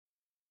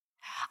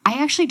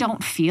I actually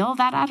don't feel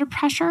that added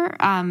pressure.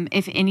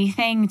 If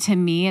anything, to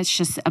me, it's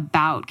just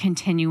about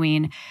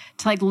continuing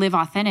to like live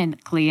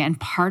authentically. And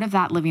part of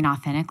that living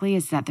authentically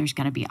is that there's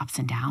going to be ups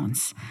and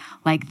downs.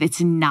 Like it's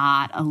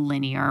not a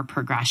linear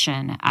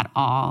progression at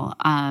all.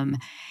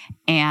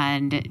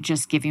 And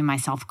just giving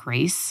myself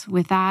grace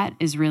with that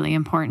is really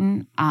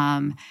important.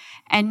 And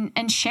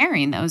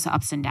sharing those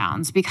ups and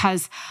downs,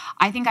 because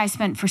I think I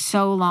spent for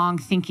so long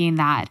thinking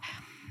that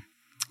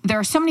there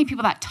are so many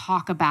people that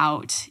talk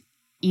about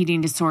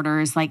eating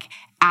disorders like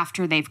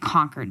after they've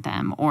conquered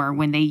them or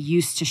when they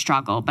used to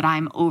struggle, but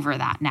I'm over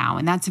that now.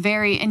 And that's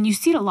and you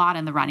see it a lot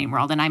in the running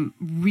world. And I'm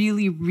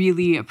really,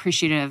 really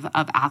appreciative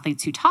of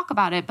athletes who talk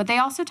about it, but they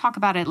also talk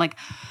about it like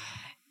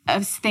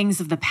as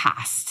things of the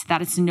past,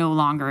 that it's no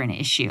longer an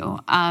issue.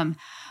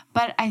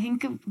 But I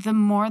think the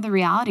more the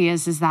reality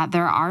is that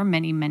there are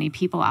many, many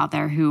people out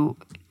there who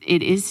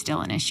it is still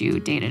an issue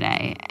day to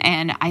day.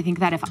 And I think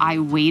that if I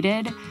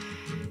waited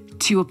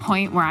to a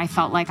point where I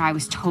felt like I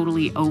was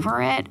totally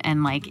over it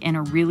and like in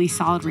a really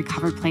solid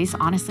recovered place,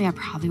 honestly, I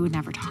probably would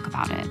never talk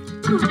about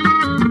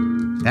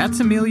it. That's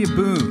Amelia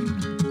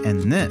Boone,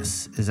 and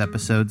this is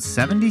episode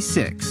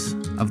 76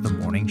 of the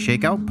Morning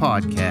Shakeout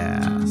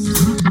Podcast.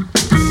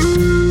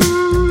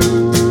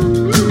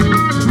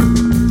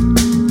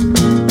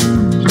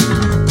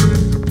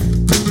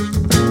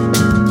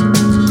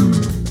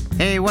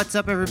 Hey, what's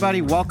up,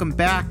 everybody? Welcome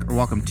back, or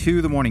welcome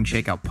to the Morning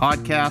Shakeout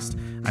Podcast.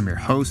 I'm your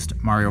host,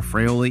 Mario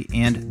Fraioli,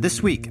 and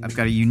this week I've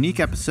got a unique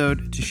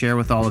episode to share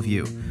with all of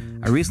you.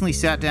 I recently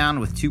sat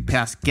down with two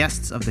past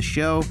guests of the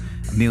show,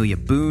 Amelia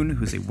Boone,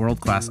 who's a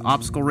world-class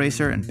obstacle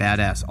racer and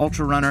badass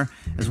ultra runner,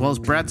 as well as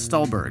Brad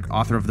Stulberg,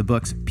 author of the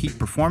books Peak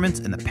Performance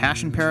and The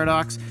Passion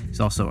Paradox. He's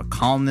also a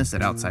columnist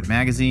at Outside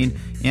Magazine,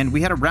 and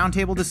we had a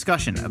roundtable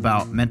discussion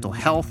about mental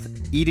health,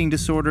 eating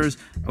disorders,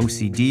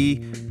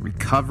 OCD,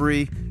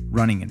 recovery,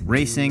 running and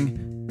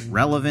racing,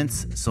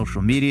 relevance,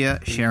 social media,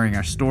 sharing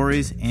our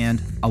stories,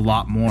 and a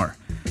lot more.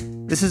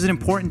 This is an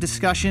important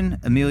discussion.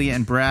 Amelia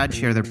and Brad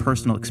share their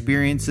personal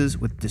experiences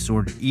with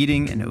disordered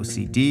eating and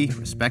OCD,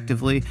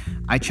 respectively.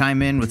 I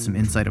chime in with some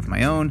insight of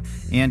my own,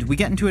 and we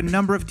get into a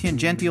number of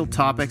tangential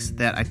topics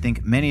that I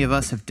think many of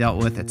us have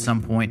dealt with at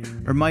some point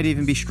or might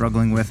even be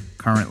struggling with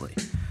currently.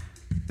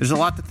 There's a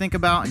lot to think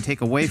about and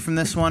take away from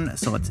this one,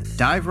 so let's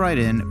dive right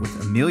in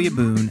with Amelia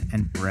Boone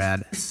and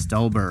Brad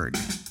Stulberg.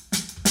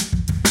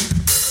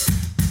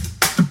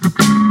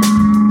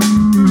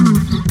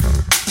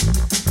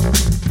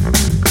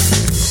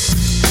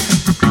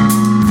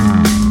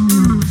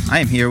 I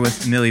am here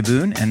with Amelia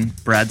Boone and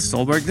Brad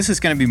Stulberg. This is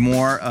going to be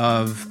more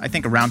of, I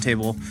think, a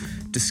roundtable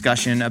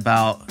discussion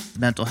about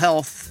mental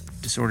health,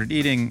 disordered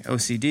eating,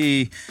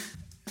 OCD,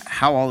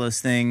 how all those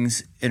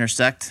things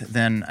intersect.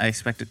 Then I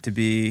expect it to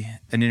be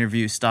an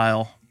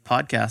interview-style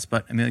podcast.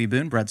 But Amelia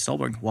Boone, Brad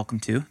Stulberg, welcome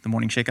to the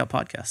Morning Shakeout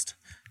Podcast.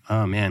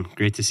 Oh, man.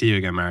 Great to see you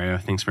again, Mario.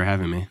 Thanks for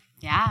having me.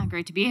 Yeah,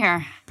 great to be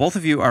here. Both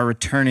of you are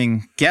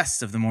returning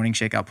guests of the Morning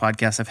Shakeout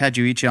Podcast. I've had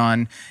you each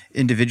on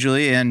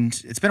individually, and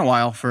it's been a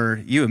while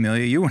for you,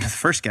 Amelia. You were one of the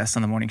first guests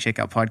on the Morning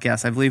Shakeout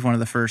Podcast. I believe one of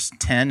the first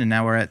 10, and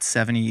now we're at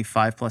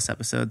 75 plus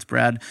episodes.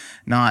 Brad,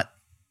 not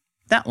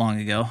that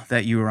long ago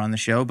that you were on the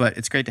show, but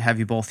it's great to have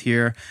you both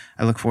here.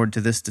 I look forward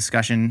to this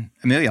discussion.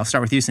 Amelia, I'll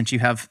start with you since you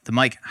have the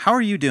mic. How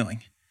are you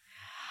doing?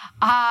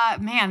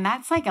 Man,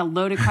 that's like a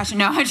loaded question.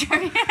 No, I'm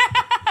joking.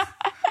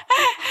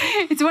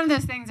 It's one of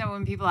those things that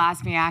when people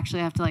ask me, I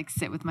actually have to like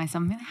sit with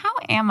myself and be like, how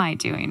am I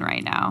doing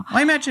right now?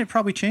 I imagine it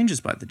probably changes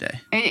by the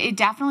day. It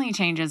definitely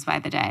changes by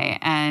the day.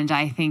 And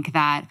I think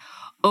that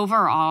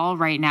overall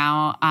right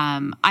now,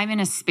 I'm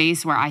in a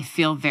space where I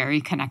feel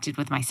very connected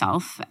with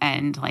myself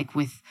and like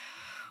with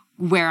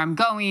where I'm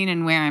going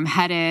and where I'm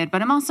headed.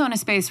 But I'm also in a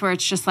space where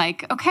it's just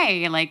like,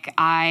 okay, like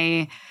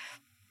I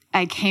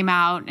came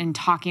out and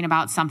talking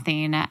about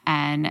something,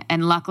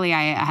 and luckily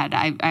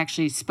I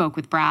actually spoke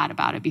with Brad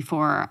about it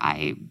before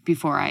I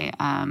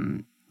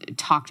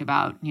talked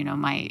about, you know,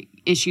 my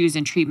issues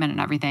and treatment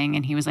and everything.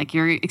 And he was like,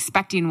 you're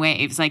expecting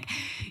waves. Like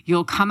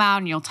you'll come out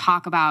and you'll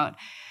talk about,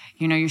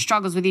 you know, your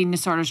struggles with eating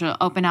disorders, you'll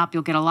open up,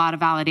 you'll get a lot of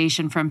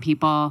validation from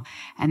people,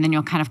 and then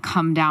you'll kind of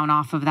come down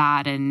off of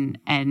that and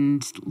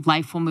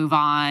life will move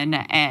on.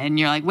 And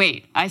you're like,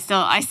 wait, I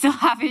still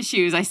have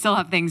issues. I still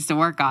have things to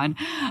work on.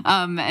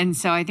 And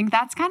so I think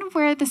that's kind of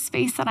where the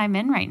space that I'm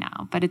in right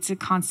now, but it's a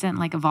constant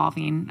like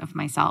evolving of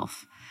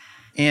myself.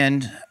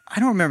 And I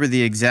don't remember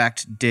the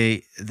exact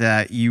date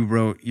that you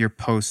wrote your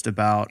post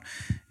about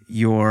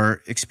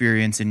your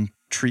experience in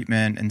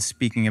treatment and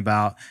speaking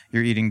about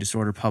your eating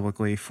disorder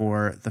publicly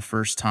for the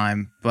first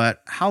time.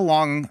 But how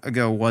long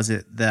ago was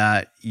it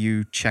that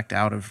you checked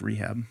out of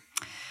rehab?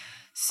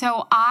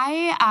 So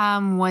I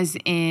was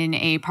in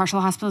a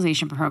partial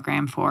hospitalization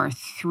program for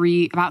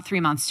about 3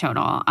 months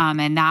total.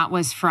 And that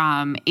was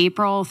from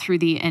April through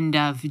the end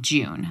of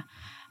June.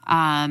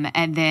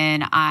 And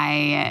then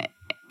I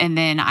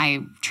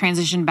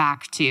transitioned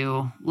back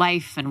to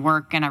life and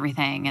work and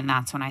everything. And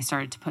that's when I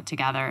started to put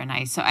together. And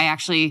I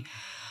actually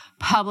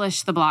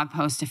published the blog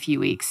post a few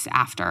weeks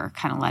after,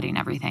 kind of letting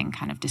everything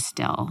kind of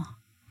distill.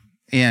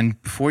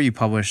 And before you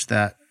published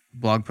that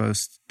blog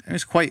post. It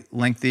was quite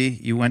lengthy.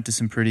 You went to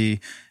some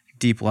pretty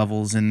deep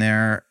levels in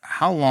there.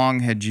 How long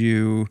had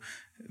you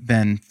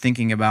been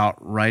thinking about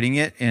writing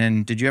it?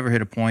 And did you ever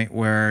hit a point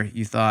where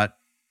you thought,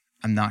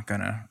 I'm not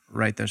going to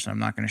write this, I'm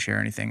not going to share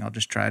anything, I'll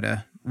just try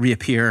to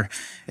reappear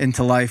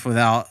into life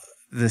without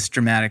this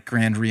dramatic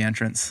grand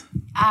reentrance?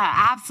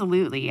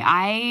 Absolutely.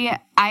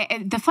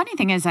 The funny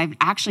thing is I've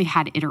actually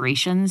had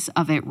iterations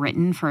of it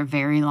written for a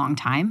very long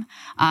time,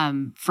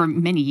 for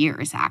many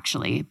years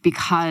actually,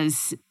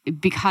 because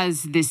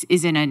this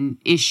isn't an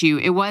issue.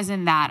 It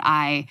wasn't that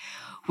I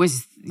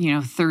was,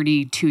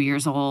 32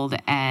 years old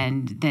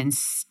and then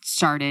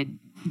started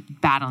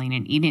battling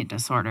an eating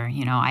disorder.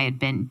 I had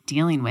been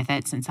dealing with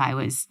it since I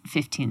was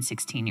 15,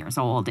 16 years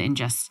old and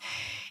just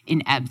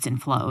in ebbs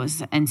and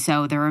flows. And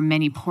so there are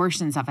many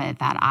portions of it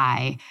that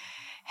I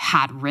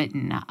had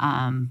written,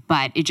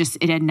 but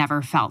it had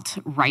never felt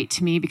right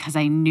to me because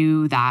I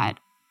knew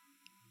that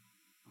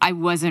I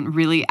wasn't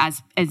really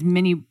as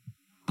many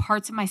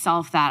parts of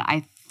myself that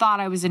I thought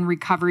I was in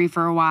recovery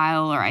for a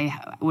while or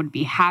I would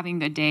be having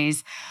good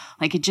days.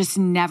 Like it just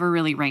never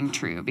really rang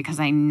true because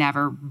I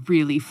never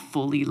really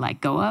fully let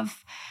go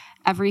of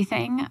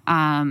everything.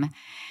 But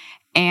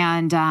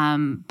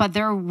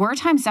there were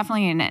times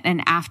definitely,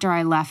 and after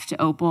I left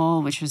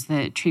Opal, which was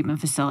the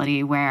treatment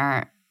facility,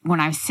 where when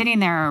I was sitting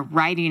there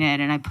writing it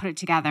and I put it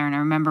together, and I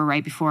remember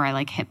right before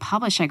I hit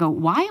publish, I go,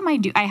 why am I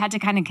had to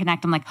kind of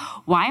connect. I'm like,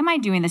 why am I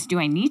doing this? Do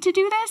I need to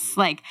do this?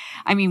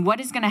 What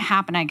is going to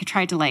happen? I could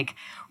try to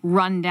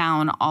run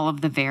down all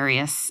of the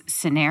various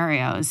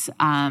scenarios.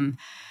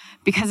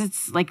 Because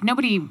it's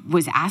nobody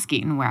was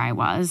asking where I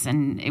was,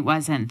 and it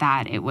wasn't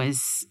that it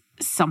was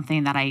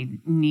something that I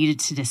needed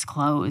to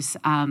disclose.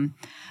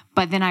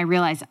 But then I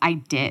realized I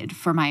did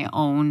for my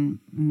own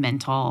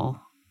mental,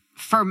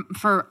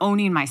 for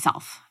owning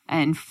myself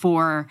and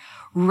for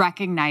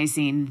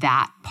recognizing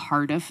that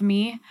part of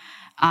me,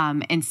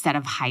 instead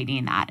of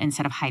hiding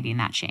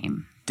that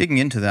shame. Digging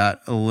into that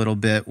a little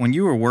bit, when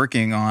you were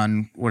working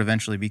on what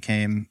eventually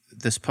became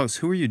this post,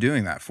 who were you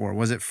doing that for?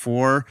 Was it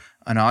for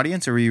an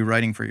audience or were you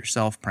writing for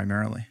yourself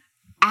primarily?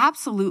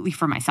 Absolutely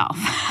for myself.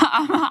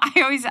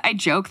 I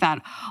joke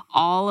that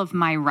all of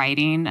my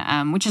writing,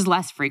 which is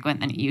less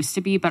frequent than it used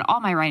to be, but all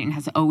my writing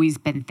has always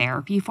been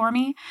therapy for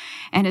me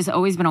and has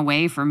always been a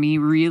way for me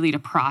really to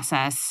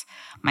process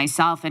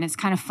myself. And it's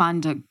kind of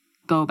fun to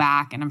go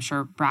back, and I'm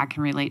sure Brad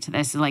can relate to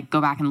this,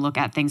 go back and look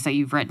at things that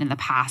you've written in the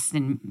past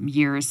and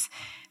years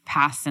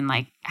past and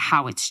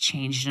how it's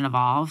changed and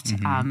evolved,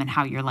 and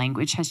how your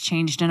language has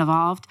changed and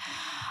evolved.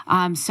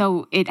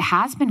 So it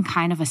has been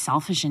kind of a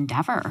selfish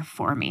endeavor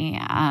for me.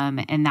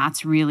 And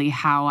that's really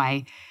how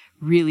I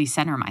really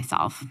center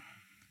myself.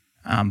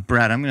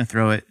 Brad, I'm going to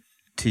throw it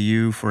to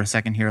you for a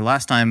second here.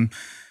 Last time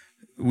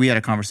we had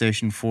a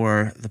conversation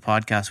for the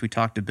podcast, we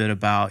talked a bit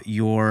about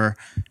your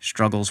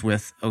struggles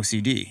with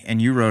OCD,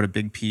 and you wrote a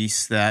big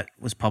piece that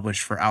was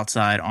published for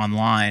Outside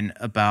Online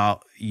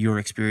about your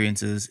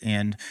experiences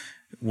and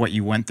what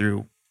you went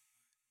through.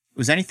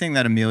 Was anything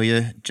that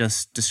Amelia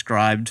just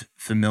described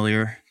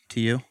familiar to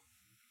you?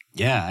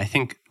 Yeah, I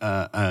think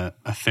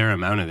a fair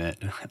amount of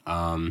it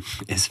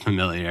is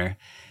familiar.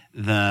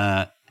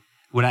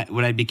 What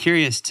I'd be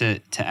curious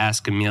to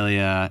ask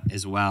Amelia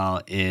as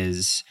well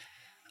is,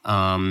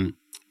 I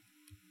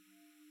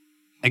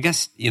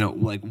guess,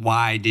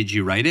 why did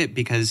you write it?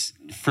 Because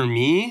for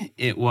me,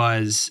 it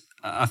was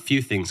a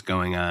few things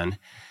going on.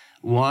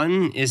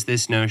 One is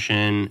this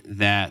notion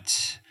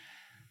that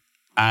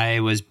I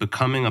was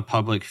becoming a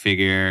public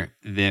figure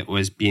that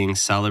was being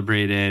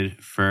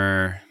celebrated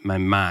for my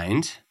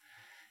mind.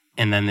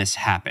 And then this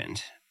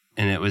happened.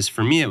 And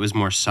for me, it was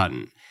more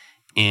sudden.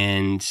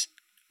 And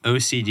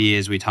OCD,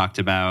 as we talked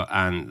about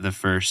on the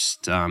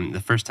first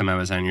time I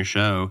was on your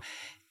show,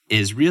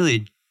 is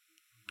really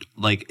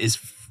is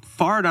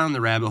far down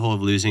the rabbit hole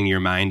of losing your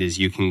mind as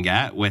you can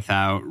get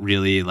without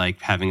really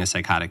having a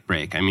psychotic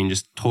break. I mean,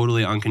 just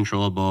totally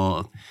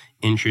uncontrollable,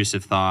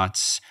 intrusive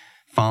thoughts,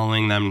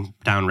 following them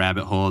down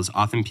rabbit holes.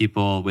 Often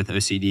people with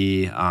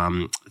OCD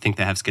think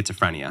they have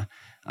schizophrenia,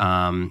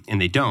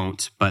 and they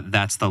don't, but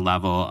that's the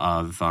level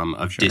of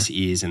sure,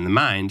 dis-ease in the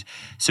mind.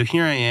 So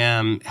here I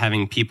am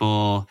having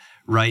people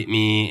write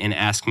me and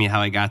ask me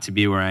how I got to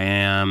be where I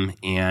am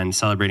and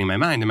celebrating my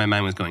mind, and my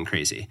mind was going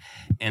crazy.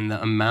 And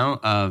the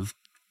amount of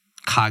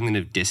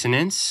cognitive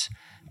dissonance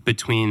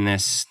between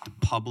this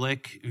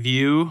public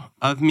view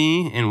of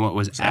me and what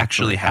was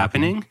actually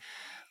happening,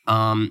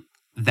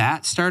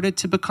 that started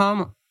to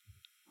become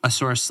a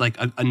source,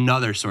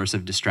 another source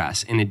of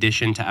distress in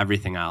addition to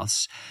everything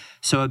else.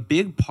 So a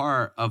big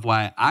part of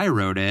why I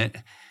wrote it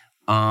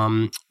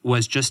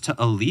was just to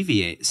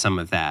alleviate some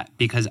of that,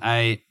 because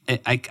I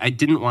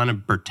didn't want to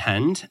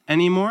pretend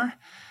anymore.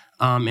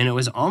 And it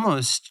was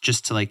almost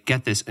just to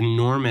get this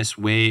enormous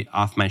weight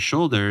off my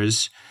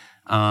shoulders.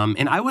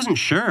 And I wasn't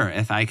sure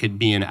if I could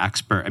be an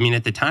expert. I mean,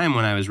 at the time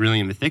when I was really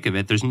in the thick of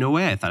it, there's no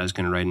way I thought I was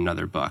going to write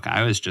another book.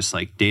 I was just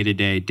day to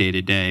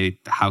day,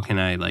 how can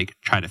I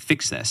try to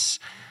fix this?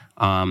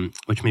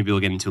 Which maybe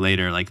we'll get into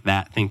later.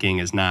 That thinking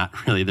is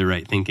not really the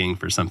right thinking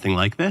for something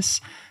like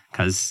this,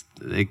 because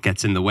it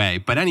gets in the way.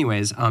 But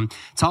anyways,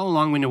 it's all a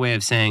long-winded way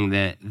of saying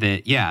that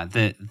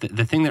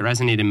the thing that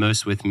resonated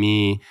most with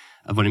me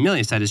of what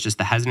Amelia said is just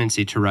the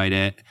hesitancy to write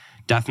it,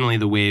 definitely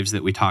the waves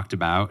that we talked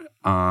about,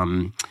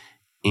 and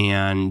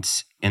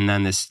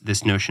then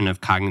this notion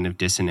of cognitive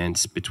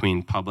dissonance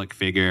between public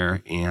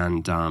figure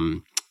and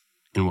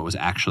what was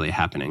actually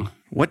happening.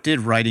 What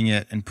did writing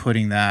it and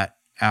putting that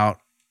out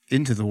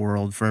into the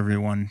world for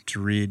everyone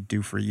to read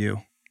do for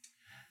you?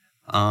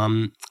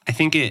 I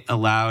think it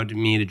allowed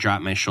me to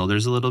drop my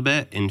shoulders a little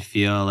bit and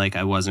feel like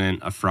I wasn't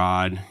a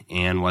fraud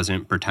and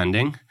wasn't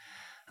pretending.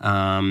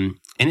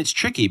 And it's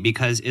tricky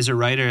because as a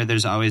writer,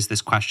 there's always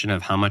this question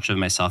of how much of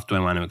myself do I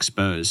want to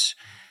expose?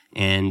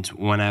 And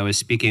when I was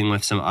speaking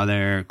with some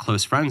other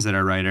close friends that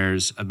are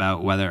writers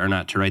about whether or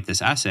not to write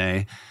this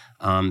essay,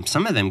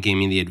 some of them gave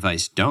me the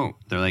advice, don't.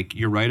 They're like,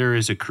 your writer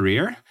is a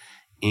career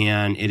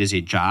and it is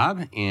a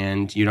job,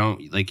 and you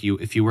don't,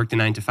 if you worked a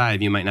 9 to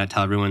 5, you might not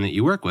tell everyone that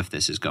you work with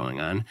this is going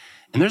on.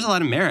 And there's a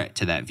lot of merit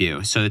to that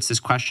view. So it's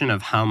this question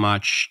of how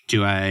much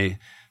do I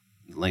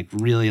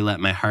really let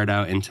my heart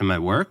out into my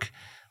work?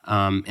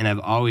 And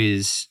I've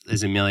always,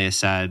 as Amelia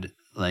said,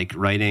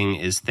 writing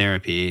is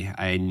therapy.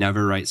 I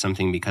never write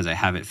something because I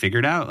have it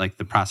figured out.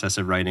 The process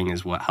of writing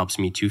is what helps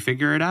me to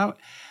figure it out.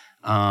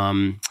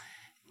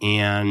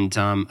 And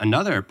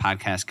another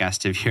podcast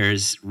guest of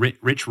yours,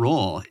 Rich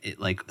Roll,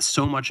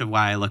 so much of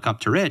why I look up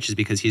to Rich is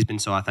because he's been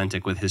so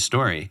authentic with his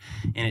story.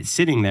 And it's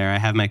sitting there. I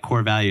have my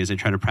core values. I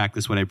try to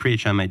practice what I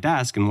preach on my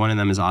desk, and one of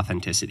them is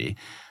authenticity.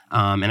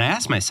 And I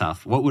asked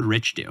myself, what would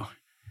Rich do?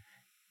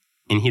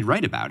 And he'd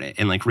write about it.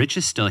 And Rich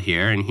is still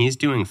here, and he's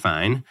doing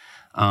fine.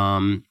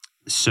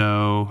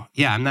 So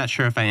yeah, I'm not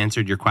sure if I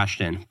answered your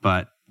question,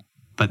 but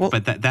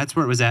that's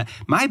where it was at.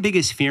 My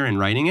biggest fear in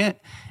writing it,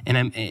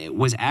 it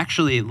was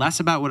actually less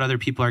about what other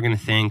people are going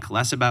to think,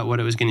 less about what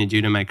it was going to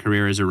do to my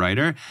career as a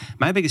writer.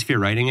 My biggest fear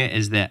writing it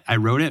is that I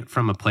wrote it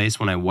from a place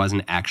when I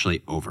wasn't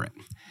actually over it.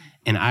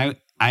 And I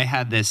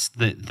had this,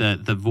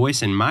 the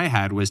voice in my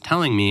head was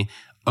telling me,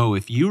 oh,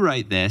 if you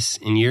write this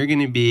and you're going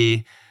to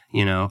be,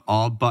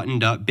 all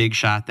buttoned up big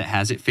shot that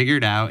has it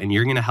figured out, and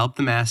you're going to help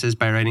the masses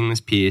by writing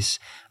this piece,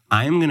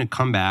 I'm going to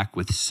come back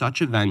with such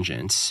a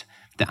vengeance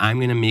that I'm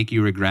going to make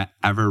you regret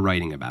ever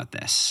writing about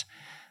this.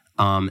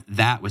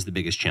 That was the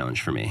biggest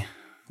challenge for me.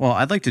 Well,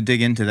 I'd like to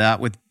dig into that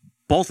with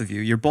both of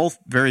you. You're both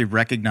very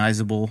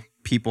recognizable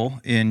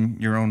people in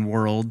your own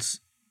worlds,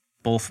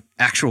 both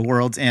actual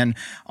worlds and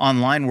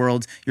online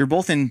worlds. You're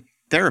both in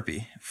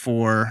therapy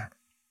for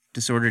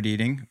disordered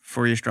eating,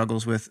 for your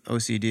struggles with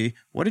OCD.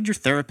 What did your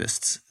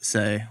therapists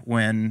say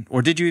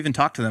or did you even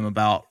talk to them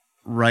about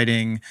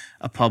writing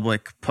a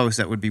public post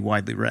that would be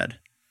widely read?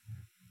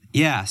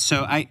 Yeah,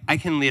 so I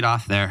can lead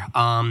off there.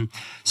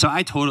 So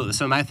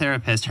my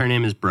therapist, her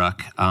name is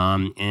Brooke,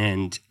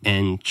 and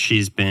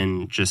she's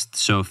been just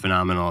so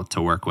phenomenal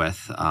to work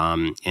with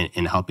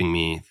in helping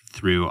me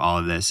through all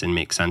of this and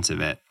make sense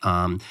of it.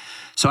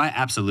 So I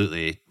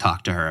absolutely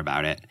talked to her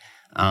about it.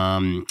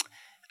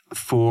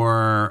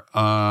 For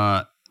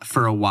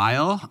a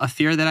while, a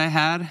fear that I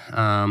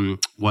had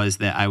was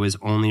that I was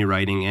only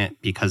writing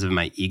it because of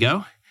my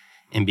ego.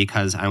 And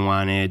because I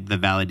wanted the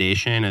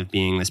validation of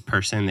being this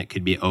person that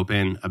could be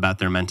open about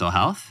their mental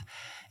health.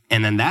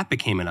 And then that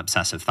became an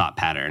obsessive thought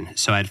pattern.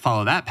 So I'd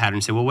follow that pattern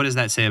and say, well, what does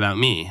that say about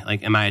me?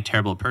 Am I a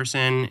terrible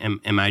person?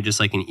 Am I just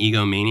an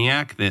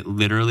egomaniac that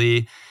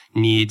literally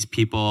needs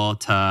people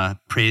to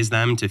praise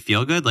them to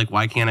feel good?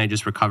 Why can't I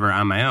just recover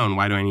on my own?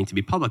 Why do I need to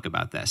be public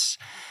about this?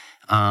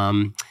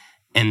 And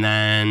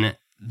then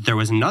there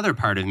was another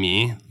part of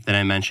me that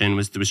I mentioned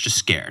was just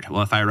scared.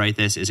 Well, if I write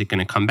this, is it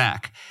going to come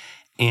back?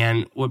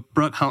 And what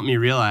Brooke helped me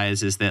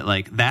realize is that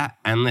that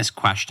endless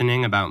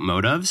questioning about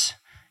motives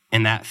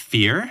and that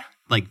fear,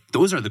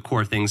 those are the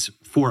core things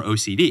for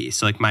OCD.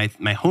 So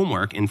my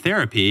homework in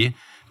therapy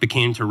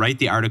became to write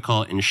the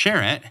article and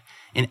share it.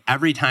 And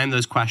every time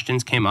those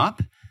questions came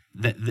up,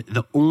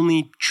 the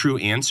only true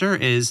answer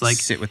is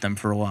sit with them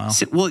for a while.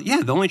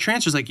 The only true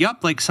answer is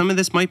yup, some of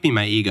this might be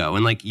my ego.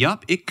 And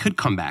yup, it could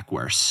come back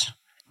worse.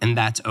 And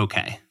that's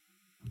okay.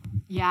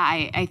 Yeah,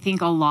 I think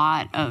a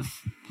lot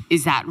of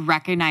is that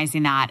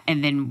recognizing that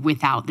and then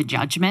without the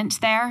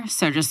judgment there.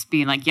 So just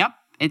being yep,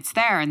 it's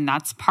there and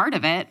that's part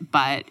of it.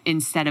 But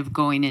instead of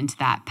going into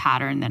that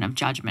pattern then of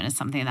judgment is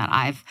something that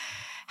I've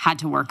had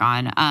to work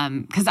on.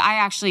 Because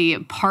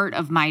part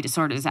of my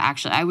disorder is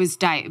I was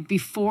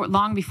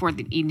long before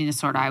the eating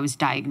disorder, I was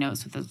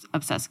diagnosed with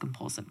obsessive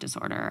compulsive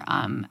disorder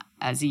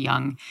as a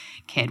young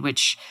kid,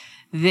 which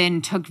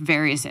then took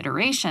various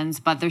iterations,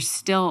 but there's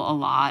still a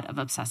lot of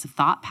obsessive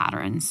thought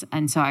patterns.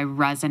 And so I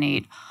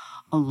resonate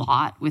a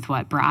lot with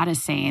what Brad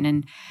is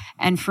saying.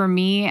 And for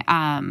me,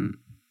 I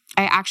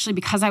actually,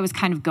 because I was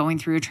kind of going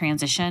through a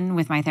transition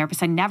with my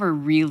therapist, I never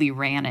really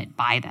ran it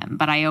by them,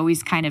 but I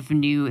always kind of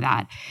knew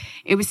that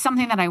it was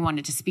something that I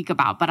wanted to speak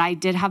about. But I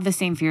did have the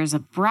same fears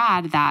of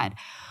Brad that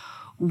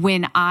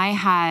when I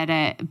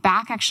had,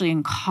 back actually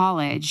in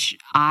college,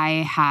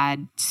 I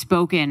had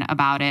spoken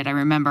about it. I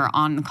remember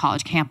on the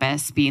college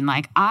campus being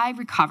like, I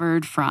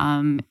recovered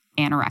from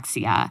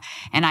anorexia.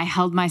 And I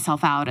held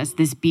myself out as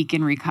this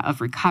beacon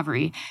of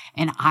recovery.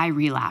 And I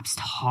relapsed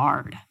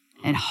hard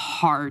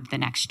the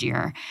next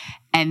year.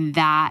 And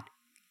that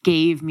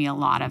gave me a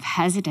lot of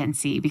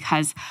hesitancy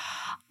because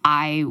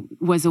I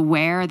was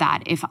aware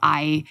that if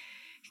I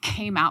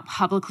came out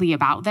publicly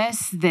about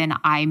this, then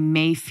I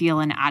may feel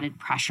an added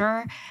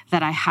pressure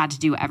that I had to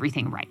do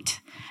everything right.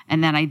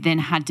 And that I then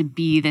had to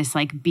be this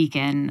like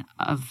beacon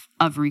of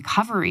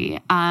recovery.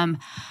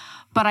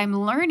 But I'm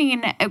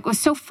learning, it was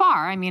so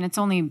far, I mean, it's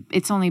only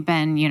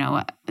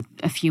been,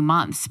 a few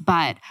months,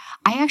 but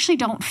I actually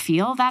don't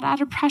feel that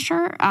added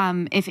pressure.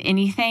 If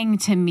anything,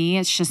 to me,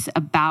 it's just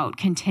about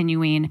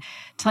continuing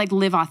to like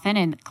live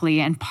authentically.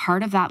 And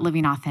part of that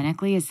living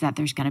authentically is that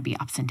there's going to be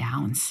ups and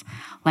downs.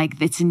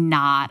 Like it's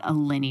not a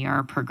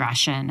linear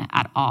progression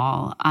at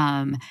all.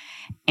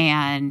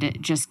 And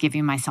just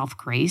giving myself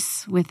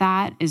grace with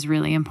that is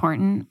really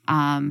important.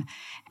 And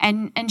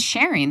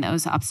sharing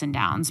those ups and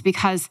downs,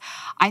 because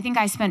I think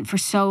I spent for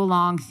so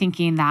long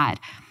thinking that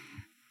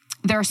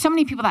there are so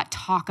many people that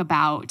talk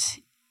about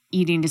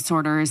eating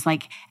disorders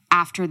like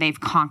after they've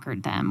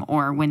conquered them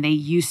or when they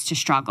used to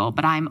struggle,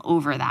 but I'm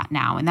over that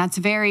now. And that's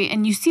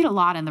and you see it a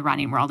lot in the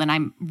running world. And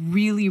I'm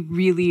really,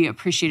 really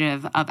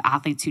appreciative of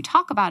athletes who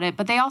talk about it,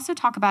 but they also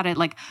talk about it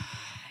like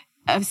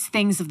as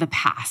things of the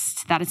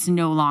past, that it's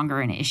no longer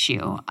an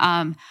issue.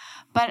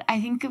 But I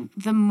think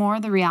the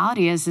more the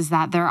reality is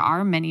that there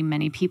are many,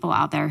 many people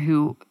out there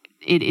who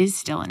it is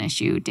still an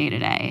issue day to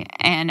day.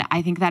 And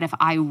I think that if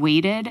I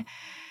waited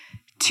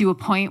to a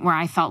point where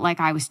I felt like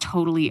I was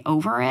totally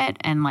over it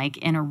and like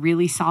in a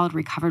really solid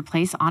recovered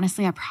place,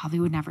 honestly, I probably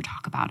would never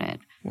talk about it.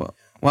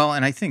 Well,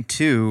 and I think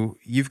too,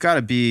 you've got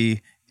to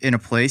be in a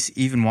place,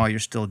 even while you're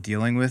still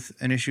dealing with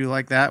an issue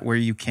like that, where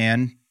you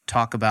can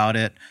talk about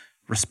it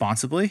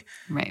responsibly.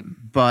 Right.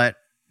 But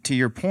to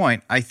your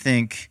point, I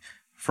think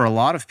for a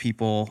lot of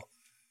people,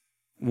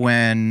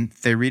 when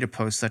they read a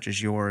post such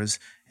as yours,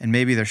 and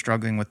maybe they're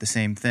struggling with the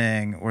same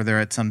thing, or they're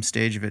at some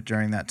stage of it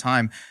during that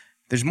time,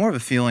 there's more of a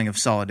feeling of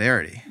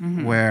solidarity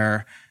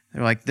where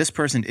they're like, this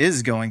person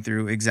is going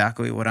through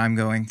exactly what I'm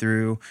going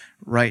through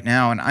right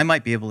now, and I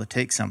might be able to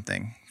take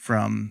something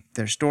from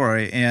their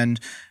story. And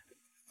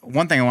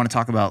one thing I want to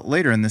talk about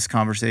later in this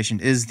conversation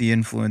is the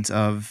influence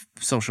of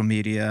social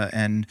media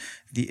and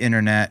the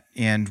internet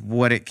and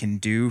what it can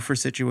do for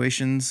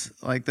situations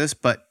like this.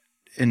 But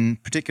in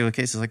particular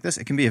cases like this,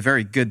 it can be a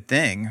very good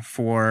thing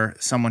for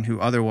someone who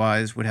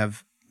otherwise would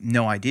have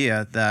no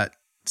idea that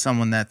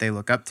someone that they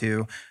look up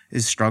to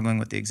is struggling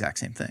with the exact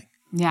same thing.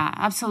 Yeah,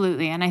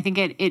 absolutely. And I think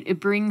it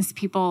brings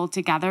people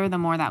together the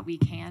more that we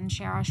can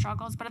share our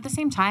struggles. But at the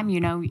same time,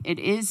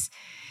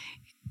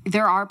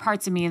 there are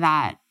parts of me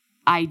that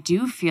I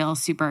do feel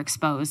super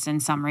exposed in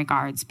some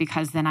regards,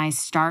 because then I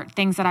start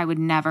things that I would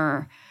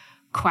never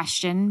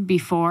question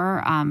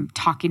before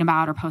talking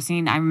about or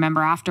posting. I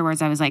remember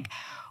afterwards I was like,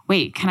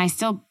 wait, can I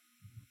still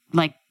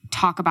like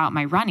talk about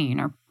my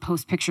running or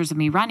post pictures of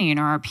me running?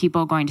 Or are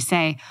people going to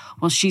say,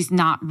 well, she's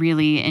not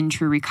really in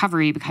true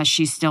recovery because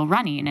she's still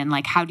running? And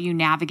like, how do you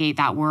navigate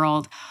that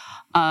world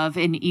of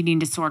an eating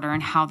disorder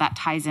and how that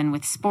ties in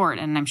with sport?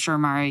 And I'm sure,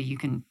 Mario, you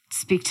can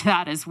speak to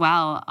that as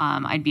well.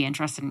 I'd be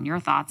interested in your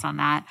thoughts on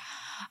that.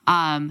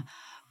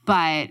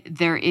 But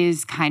there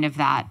is kind of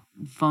that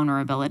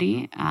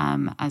vulnerability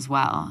as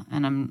well.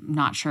 And I'm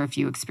not sure if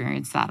you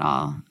experienced that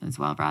all as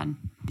well, Brad.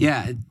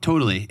 Yeah,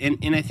 totally.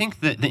 And I think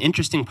that the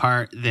interesting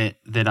part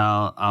that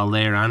I'll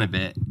layer on a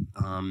bit,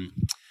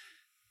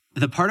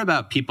 the part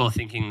about people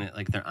thinking that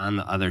like they're on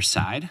the other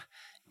side,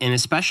 and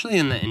especially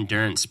in the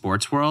endurance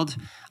sports world,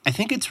 I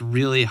think it's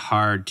really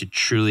hard to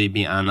truly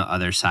be on the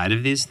other side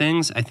of these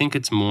things. I think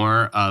it's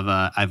more of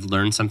I've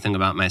learned something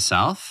about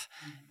myself,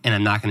 and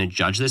I'm not going to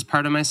judge this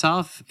part of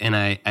myself, and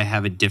I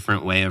have a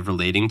different way of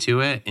relating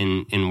to it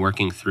and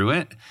working through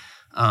it.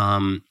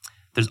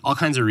 There's all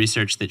kinds of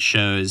research that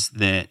shows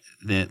that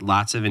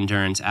lots of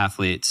endurance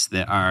athletes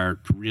that are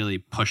really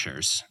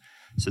pushers,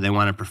 so they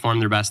want to perform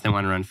their best, they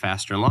want to run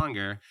faster,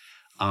 longer,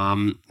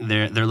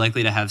 they're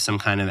likely to have some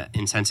kind of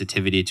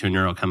insensitivity to a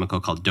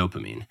neurochemical called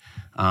dopamine.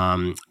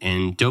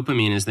 And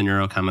dopamine is the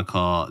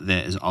neurochemical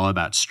that is all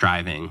about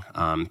striving,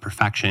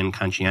 perfection,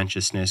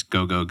 conscientiousness,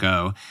 go, go,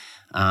 go.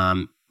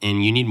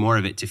 And you need more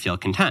of it to feel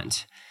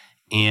content.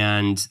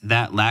 And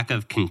that lack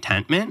of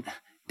contentment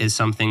is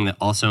something that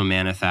also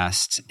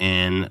manifests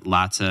in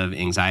lots of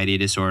anxiety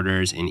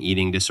disorders and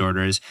eating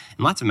disorders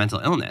and lots of mental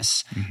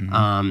illness.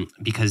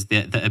 Because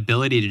the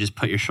ability to just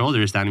put your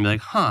shoulders down and be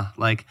like,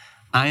 like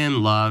I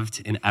am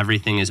loved and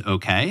everything is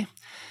okay.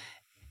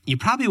 You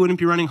probably wouldn't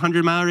be running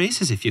 100-mile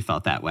races if you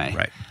felt that way.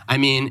 Right. I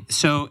mean,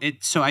 so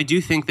I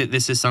do think that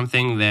this is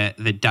something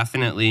that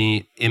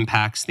definitely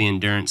impacts the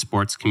endurance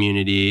sports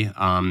community,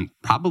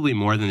 probably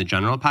more than the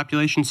general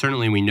population.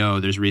 Certainly, we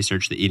know there's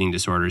research that eating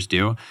disorders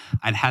do.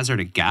 I'd hazard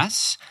a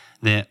guess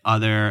that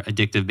other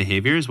addictive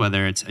behaviors,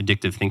 whether it's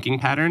addictive thinking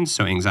patterns,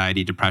 so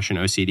anxiety, depression,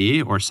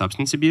 OCD, or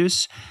substance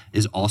abuse,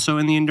 is also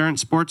in the endurance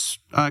sports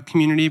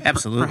community.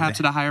 Absolutely. Perhaps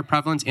at a higher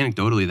prevalence.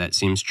 Anecdotally, that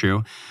seems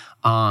true.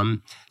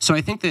 So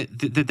I think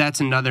that that's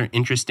another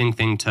interesting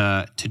thing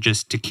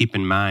to keep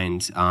in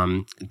mind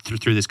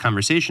through this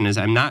conversation is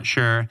I'm not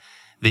sure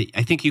that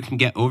I think you can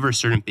get over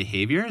certain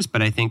behaviors,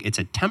 but I think it's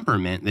a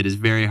temperament that is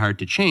very hard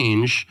to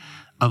change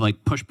of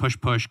like push,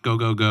 go,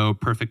 go, go,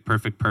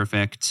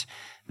 perfect,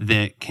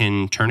 that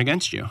can turn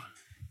against you.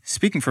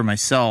 Speaking for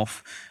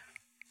myself,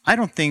 I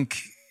don't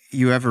think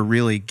you ever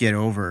really get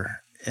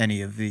over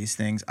any of these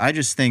things. I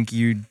just think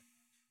you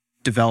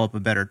develop a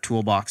better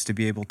toolbox to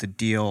be able to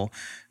deal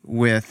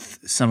with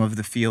some of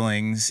the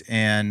feelings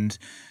and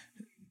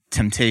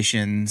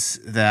temptations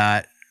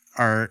that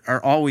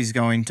are always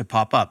going to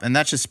pop up. And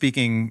that's just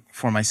speaking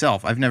for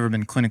myself. I've never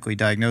been clinically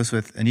diagnosed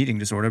with an eating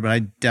disorder, but I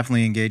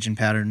definitely engage in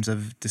patterns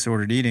of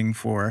disordered eating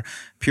for a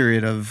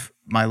period of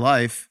my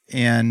life.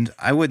 And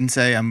I wouldn't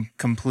say I'm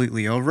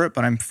completely over it,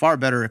 but I'm far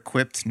better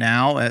equipped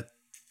now at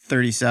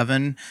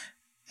 37,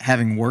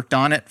 having worked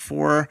on it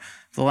for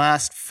the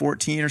last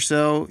 14 or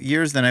so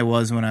years than I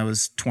was when I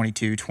was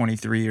 22,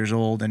 23 years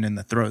old and in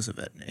the throes of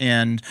it.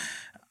 And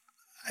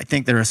I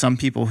think there are some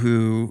people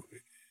who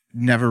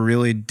never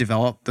really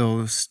develop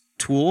those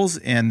tools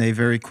and they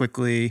very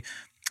quickly,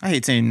 I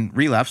hate saying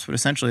relapse, but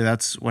essentially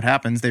that's what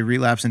happens. They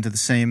relapse into the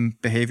same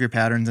behavior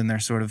patterns and they're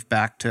sort of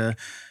back to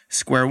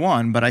square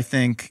one. But I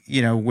think,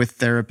 with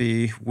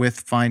therapy, with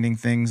finding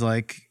things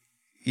like,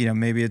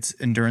 maybe it's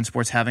endurance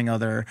sports, having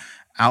other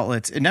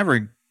outlets, it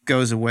never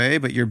goes away,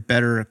 but you're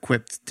better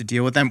equipped to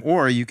deal with them,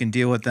 or you can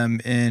deal with them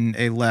in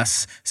a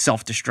less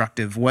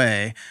self-destructive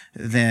way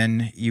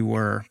than you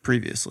were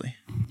previously.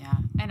 Yeah.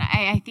 And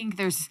I think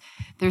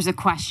there's a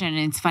question,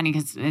 and it's funny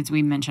because as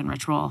we mentioned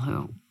Rich Roll,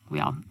 who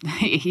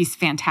he's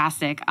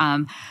fantastic.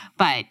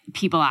 But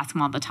people ask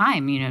him all the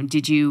time,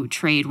 did you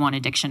trade one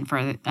addiction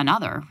for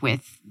another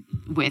with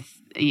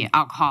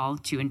alcohol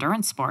to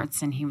endurance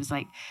sports? And he was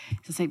like,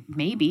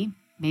 maybe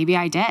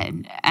I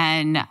did.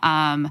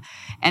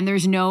 And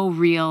there's no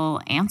real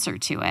answer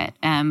to it.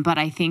 But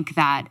I think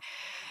that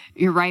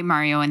you're right,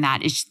 Mario, in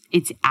that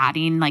it's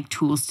adding like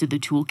tools to the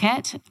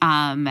toolkit.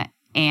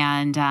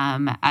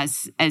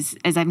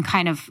 As I'm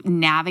kind of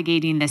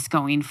navigating this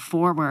going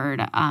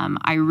forward,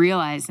 I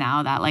realize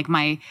now that like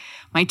my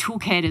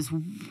toolkit is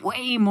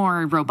way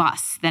more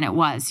robust than it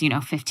was,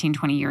 15,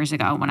 20 years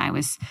ago when I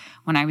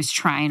was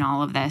trying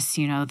all of this,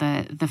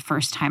 the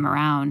first time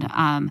around.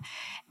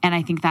 And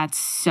I think that's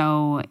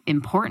so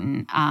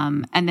important.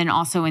 And then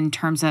also in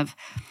terms of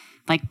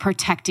like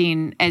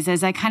protecting,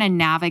 as I kind of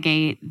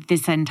navigate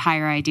this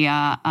entire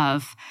idea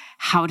of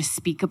how to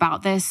speak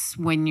about this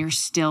when you're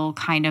still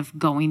kind of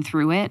going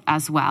through it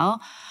as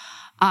well.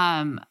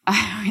 I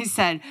always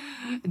said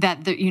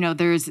that,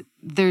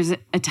 there's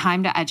a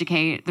time to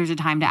educate, there's a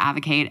time to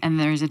advocate, and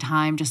there's a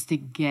time just to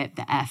get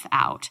the F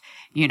out,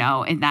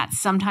 and that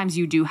sometimes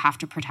you do have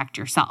to protect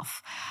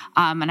yourself.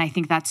 And I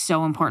think that's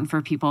so important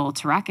for people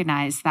to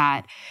recognize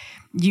that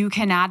you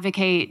can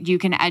advocate, you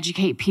can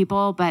educate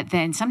people, but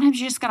then sometimes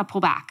you just got to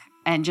pull back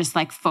and just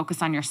like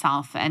focus on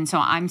yourself. And so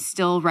I'm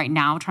still right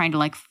now trying to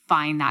like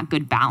find that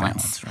good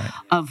balance right,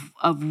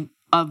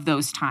 of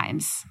those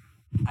times.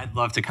 I'd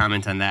love to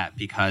comment on that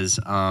because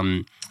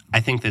I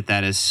think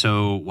that is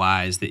so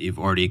wise that you've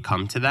already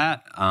come to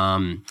that.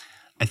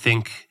 I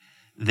think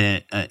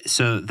that,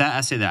 so that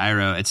essay that I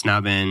wrote, it's now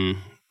been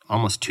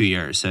almost 2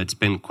 years, so it's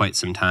been quite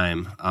some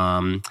time.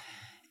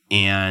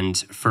 And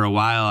for a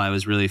while, I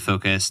was really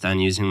focused on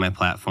using my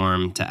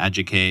platform to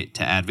educate,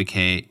 to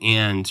advocate,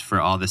 and for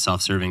all the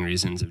self-serving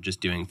reasons of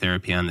just doing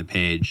therapy on the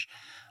page.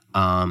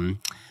 Then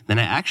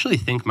I actually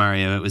think,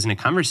 Mario, it was in a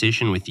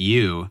conversation with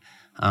you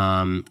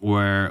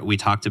where we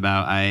talked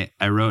about,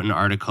 I wrote an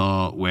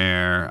article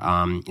where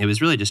it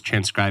was really just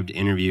transcribed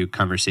interview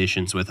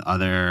conversations with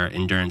other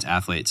endurance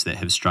athletes that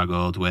have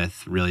struggled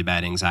with really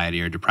bad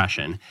anxiety or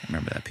depression. I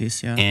remember that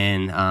piece, yeah.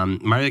 And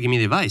Mario gave me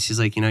the advice. He's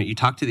like, you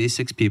talk to these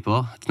 6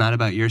 people. It's not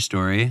about your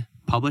story.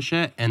 Publish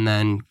it and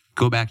then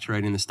go back to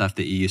writing the stuff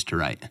that you used to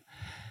write.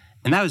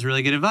 And that was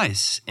really good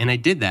advice. And I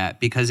did that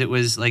because it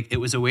was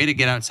a way to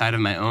get outside of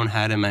my own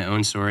head and my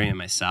own story and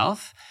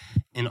myself.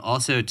 And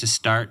also to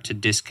start to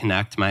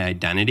disconnect my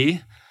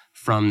identity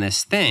from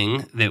this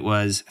thing that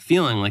was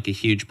feeling like a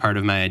huge part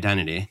of my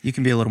identity. You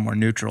can be a little more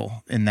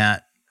neutral in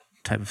that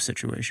type of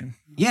situation.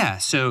 Yeah.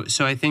 So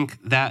I think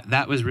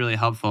that was really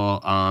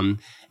helpful. And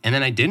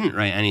then I didn't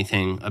write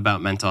anything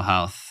about mental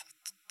health,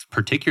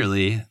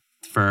 particularly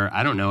for,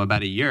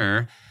 about a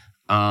year.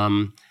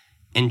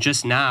 And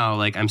just now,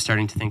 like, I'm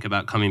starting to think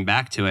about coming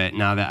back to it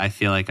now that I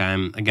feel like I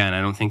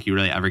don't think you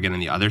really ever get on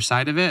the other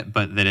side of it,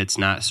 but that it's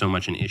not so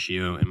much an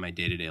issue in my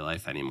day-to-day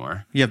life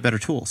anymore. You have better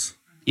tools.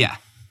 Yeah.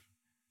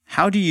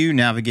 How do you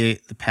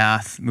navigate the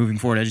path moving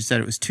forward? As you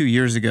said, it was 2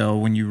 years ago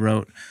when you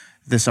wrote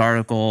this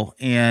article.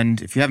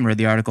 And if you haven't read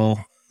the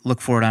article, look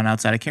for it on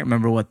Outside. I can't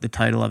remember what the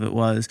title of it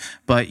was,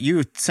 but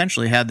you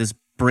essentially had this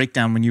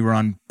breakdown when you were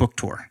on book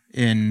tour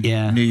in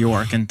New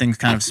York, and things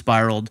kind of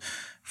spiraled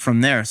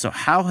from there. So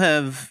how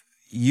have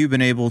you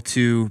been able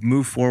to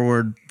move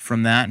forward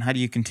from that, and how do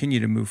you continue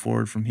to move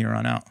forward from here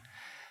on out?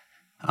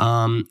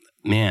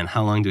 Man,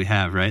 how long do we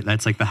have, right?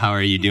 That's like the how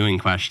are you doing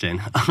question.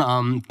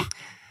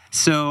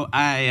 So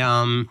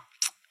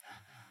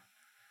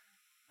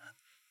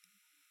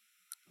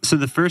So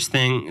the first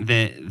thing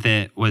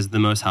that was the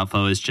most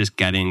helpful is just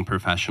getting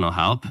professional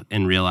help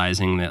and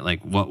realizing that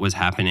like what was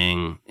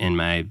happening in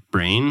my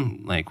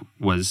brain like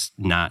was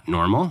not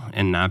normal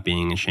and not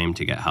being ashamed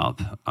to get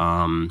help.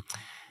 And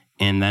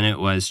then it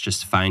was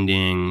just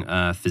finding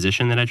a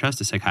physician that I trust,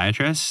 a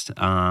psychiatrist,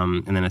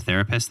 and then a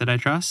therapist that I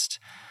trust.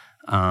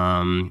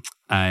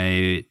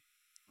 I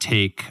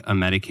take a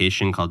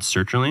medication called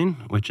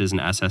sertraline, which is an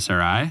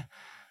SSRI.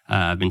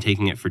 I've been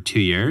taking it for 2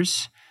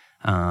 years.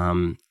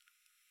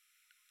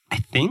 I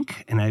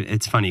think, and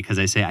it's funny because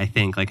I say I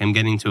think, like I'm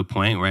getting to a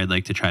point where I'd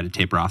like to try to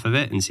taper off of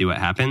it and see what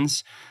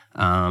happens.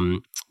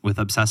 With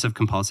obsessive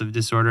compulsive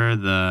disorder,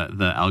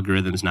 the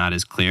algorithm's not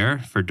as clear.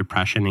 For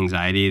depression,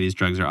 anxiety, these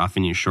drugs are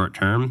often used short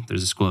term.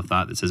 There's a school of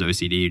thought that says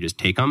OCD, you just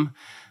take them.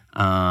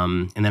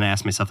 And then I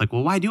ask myself, like,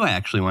 well, why do I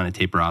actually want to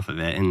taper off of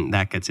it? And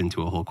that gets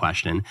into a whole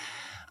question.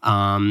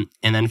 And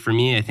then for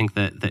me, I think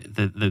that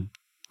the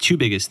two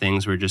biggest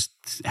things were just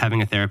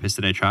having a therapist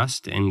that I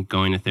trust and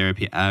going to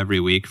therapy every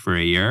week for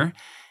a year,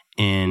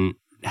 and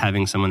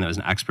having someone that was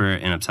an expert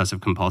in obsessive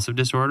compulsive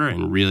disorder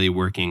and really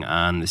working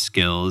on the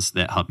skills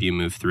that help you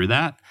move through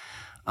that.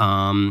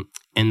 And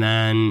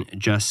then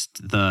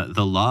just the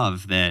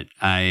love that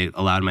I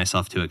allowed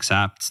myself to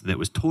accept that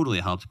was totally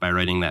helped by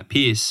writing that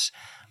piece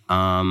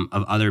of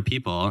other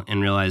people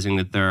and realizing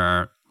that there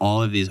are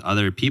all of these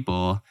other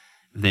people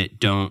that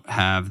don't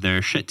have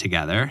their shit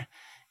together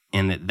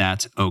and that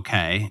that's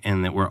okay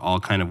and that we're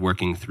all kind of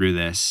working through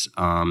this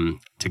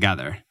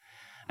together.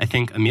 I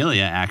think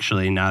Amelia,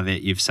 actually, now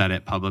that you've said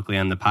it publicly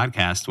on the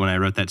podcast, when I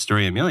wrote that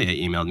story, Amelia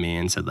emailed me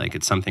and said, like,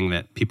 it's something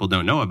that people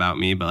don't know about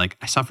me, but like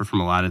I suffer from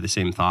a lot of the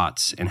same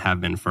thoughts and have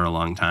been for a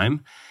long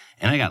time.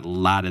 And I got a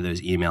lot of those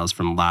emails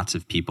from lots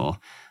of people.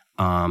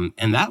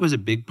 And that was a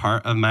big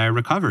part of my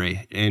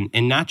recovery.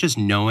 And not just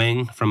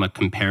knowing from a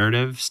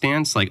comparative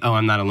stance, like, oh,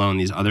 I'm not alone,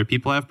 these other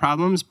people have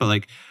problems, but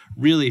like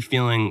really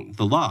feeling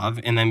the love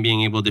and then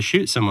being able to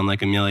shoot someone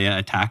like Amelia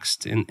a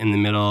text in the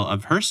middle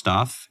of her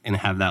stuff and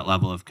have that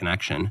level of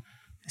connection.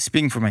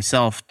 Speaking for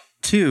myself,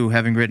 too,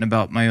 having written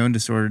about my own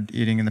disordered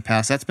eating in the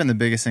past, that's been the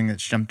biggest thing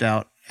that's jumped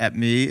out at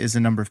me is the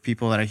number of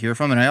people that I hear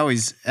from. And I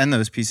always end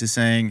those pieces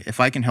saying,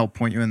 if I can help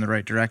point you in the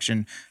right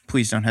direction,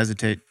 please don't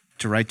hesitate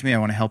to write to me. I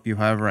want to help you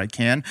however I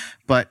can.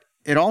 But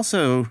it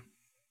also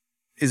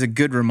is a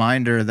good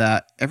reminder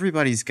that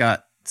everybody's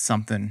got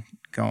something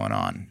going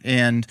on.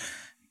 And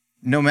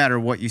no matter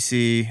what you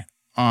see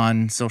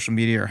on social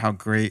media or how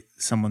great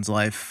someone's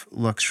life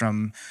looks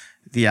from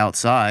the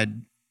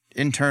outside,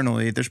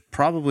 internally, there's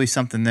probably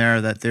something there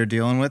that they're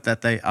dealing with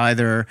that they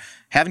either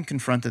haven't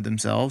confronted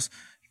themselves,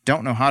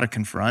 don't know how to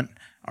confront,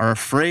 are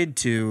afraid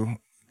to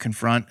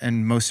confront,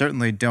 and most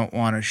certainly don't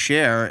want to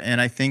share. And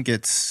I think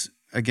it's,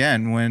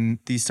 again, when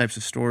these types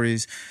of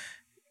stories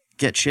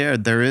get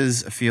shared, there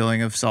is a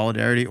feeling of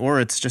solidarity, or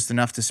it's just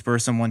enough to spur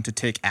someone to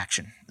take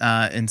action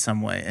in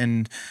some way.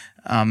 And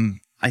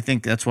I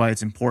think that's why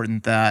it's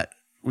important that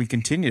we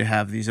continue to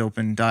have these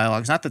open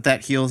dialogues. Not that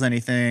that heals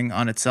anything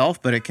on itself,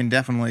 but it can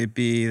definitely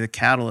be the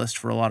catalyst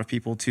for a lot of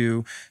people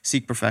to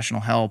seek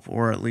professional help,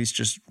 or at least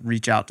just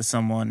reach out to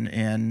someone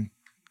and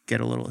get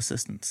a little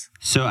assistance.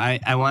 So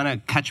I want to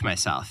catch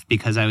myself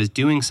because I was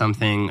doing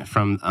something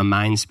from a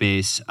mind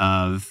space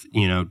of,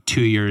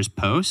 2 years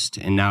post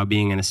and now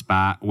being in a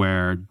spot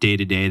where day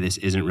to day this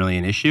isn't really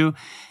an issue.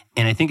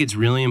 And I think it's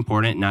really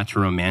important not to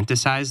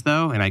romanticize,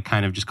 though. And I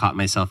kind of just caught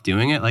myself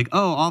doing it like,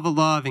 oh, all the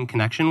love and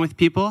connection with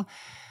people.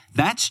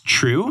 That's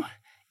true.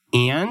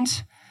 And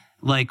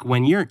like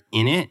when you're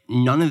in it,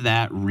 none of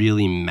that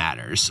really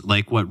matters.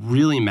 Like what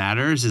really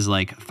matters is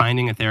like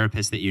finding a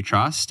therapist that you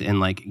trust and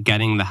like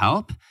getting the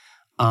help.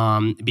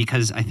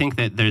 Because I think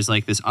that there's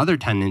like this other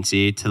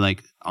tendency to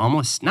like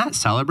almost not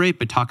celebrate,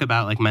 but talk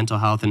about like mental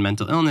health and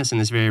mental illness in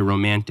this very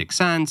romantic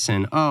sense.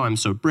 And, oh, I'm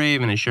so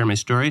brave and I share my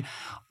story.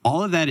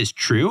 All of that is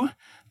true.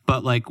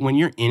 But like when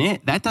you're in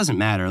it, that doesn't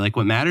matter. Like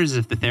what matters is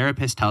if the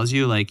therapist tells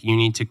you like you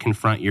need to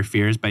confront your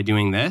fears by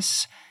doing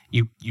this,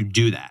 you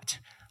do that.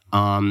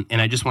 And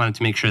I just wanted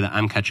to make sure that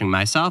I'm catching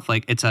myself.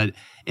 Like it's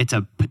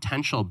a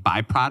potential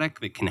byproduct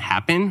that can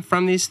happen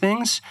from these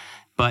things,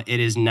 but it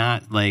is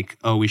not like,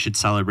 oh, we should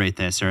celebrate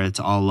this or it's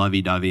all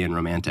lovey-dovey and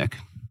romantic.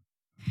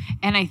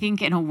 And I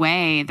think in a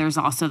way, there's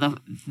also the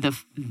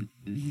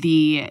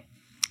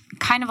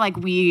kind of like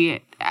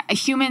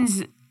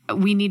humans,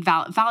 we need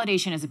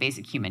validation as a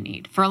basic human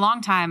need. For a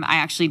long time, I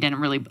actually didn't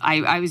really,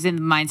 I was in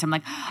the mindset, I'm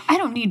like, I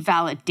don't need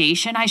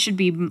validation. I should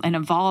be an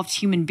evolved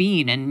human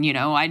being. And,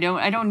 I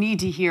don't need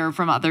to hear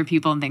from other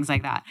people and things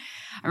like that.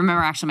 I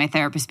remember actually my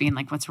therapist being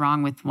like, what's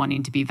wrong with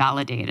wanting to be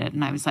validated?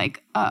 And I was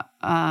like, I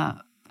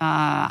don't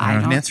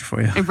have an answer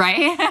for you.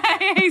 Right?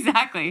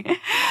 Exactly.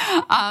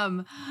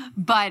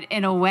 But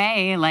in a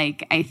way,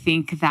 like, I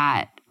think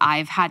that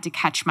I've had to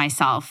catch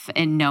myself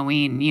in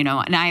knowing,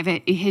 and I have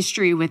a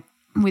history with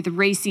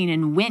racing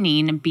and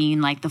winning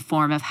being like the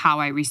form of how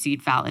I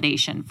received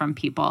validation from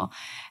people.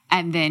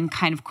 And then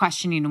kind of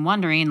questioning and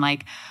wondering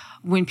like,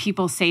 when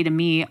people say to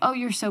me, oh,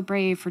 you're so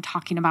brave for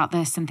talking about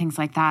this and things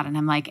like that. And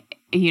I'm like,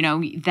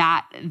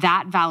 that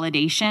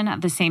validation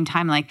at the same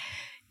time, like,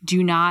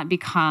 do not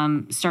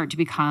start to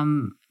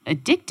become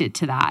addicted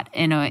to that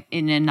in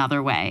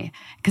another way.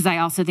 Because I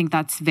also think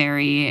that's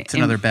it's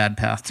another bad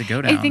path to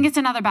go down. I think it's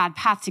another bad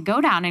path to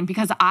go down. And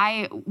because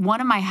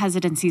one of my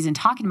hesitancies in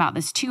talking about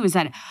this too is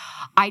that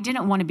I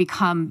didn't want to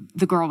become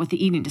the girl with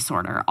the eating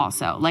disorder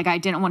also. Like, I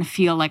didn't want to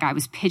feel like I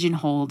was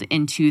pigeonholed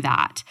into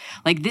that.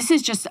 Like, this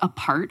is just a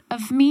part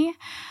of me.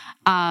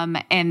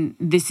 And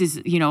this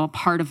is, a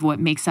part of what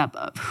makes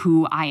up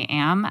who I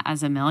am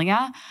as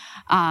Amelia.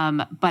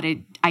 But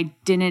I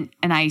didn't,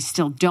 and I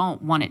still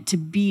don't want it to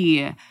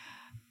be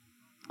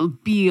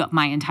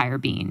my entire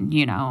being,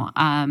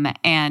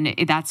 and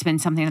that's been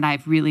something that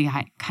I've really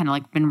kind of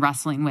like been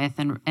wrestling with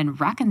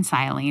and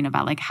reconciling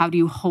about, like, how do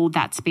you hold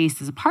that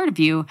space as a part of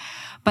you,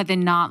 but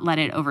then not let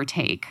it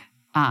overtake,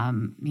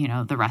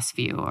 the rest of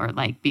you, or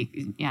like,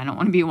 I don't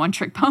want to be a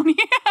one-trick pony.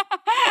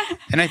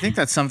 And I think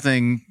that's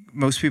something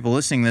most people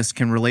listening to this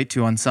can relate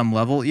to on some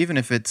level, even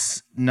if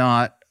it's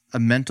not a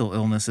mental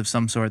illness of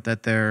some sort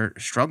that they're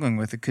struggling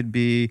with. It could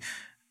be,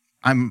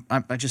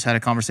 I just had a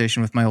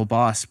conversation with my old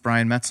boss,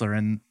 Brian Metzler,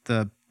 and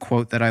the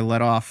quote that I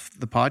let off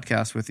the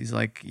podcast with, he's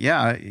like,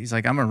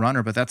 I'm a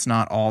runner, but that's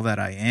not all that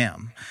I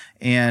am.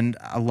 And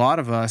a lot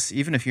of us,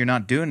 even if you're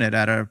not doing it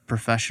at a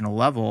professional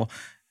level,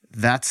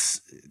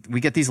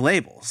 we get these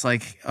labels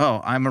like, oh,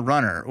 I'm a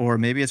runner, or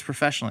maybe it's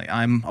professionally,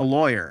 I'm a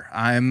lawyer,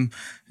 I'm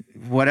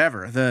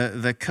whatever,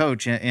 the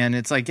coach. And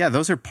it's like, yeah,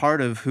 those are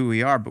part of who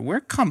we are, but we're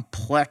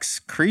complex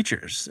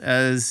creatures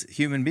as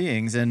human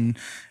beings. And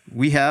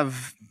we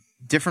have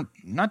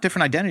not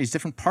different identities,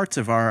 different parts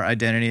of our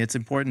identity. It's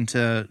important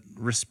to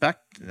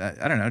respect,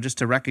 just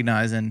to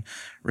recognize and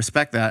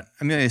respect that.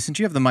 Amelia, since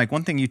you have the mic,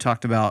 one thing you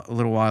talked about a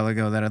little while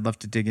ago that I'd love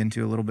to dig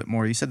into a little bit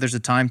more, you said there's a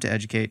time to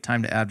educate,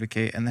 time to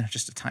advocate, and then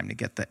just a time to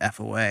get the F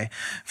away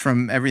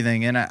from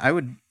everything. And I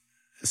would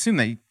assume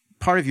that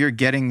part of your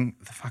getting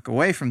the fuck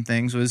away from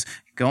things was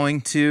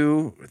going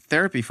to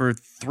therapy for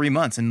 3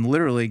 months and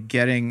literally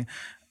getting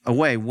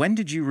away. When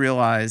did you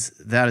realize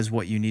that is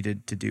what you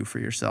needed to do for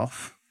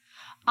yourself?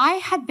 I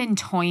had been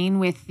toying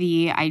with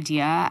the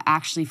idea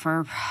actually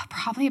for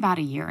probably about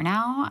a year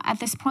now at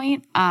this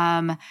point,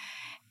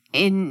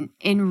 in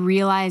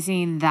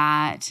realizing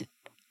that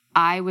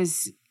I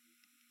was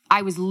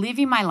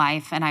living my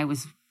life and I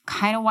was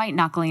kind of white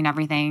knuckling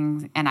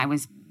everything, and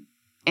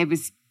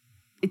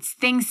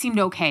things seemed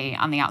okay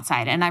on the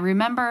outside. And I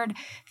remembered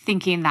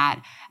thinking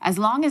that as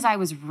long as I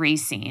was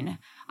racing,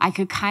 I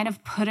could kind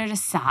of put it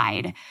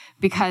aside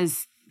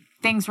because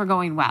things were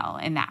going well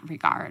in that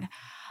regard.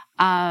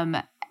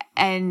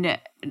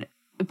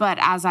 But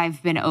as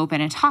I've been open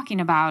and talking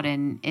about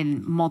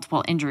in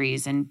multiple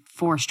injuries and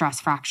 4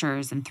 stress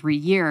fractures in 3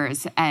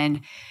 years,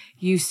 and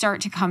you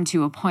start to come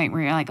to a point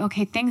where you're like,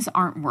 okay, things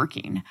aren't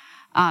working.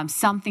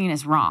 Something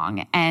is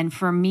wrong. And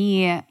for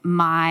me,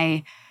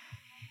 my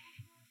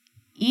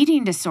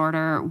eating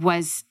disorder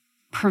was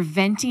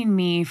preventing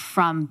me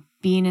from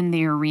being in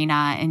the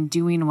arena and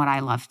doing what I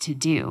love to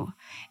do.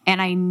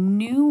 And I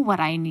knew what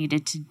I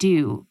needed to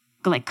do.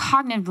 Like,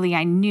 cognitively,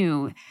 I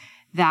knew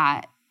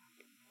that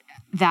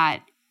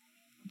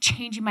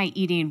changing my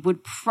eating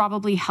would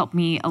probably help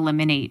me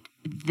eliminate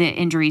the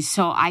injuries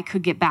so I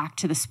could get back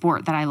to the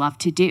sport that I love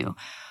to do.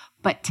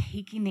 But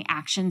taking the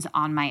actions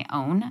on my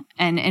own,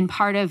 and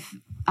part of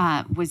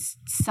was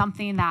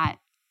something that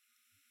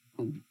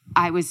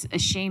I was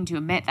ashamed to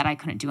admit that I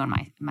couldn't do on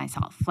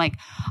myself. Like,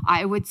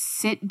 I would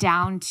sit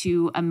down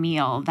to a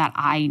meal that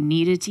I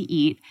needed to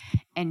eat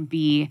and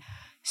be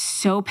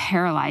so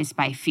paralyzed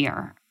by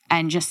fear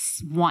and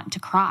just want to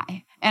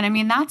cry. And I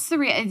mean, that's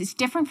it's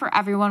different for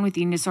everyone with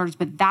eating disorders,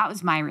 but that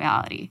was my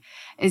reality,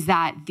 is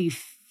that the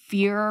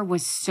fear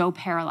was so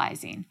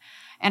paralyzing.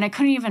 And I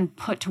couldn't even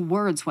put to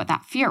words what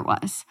that fear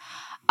was.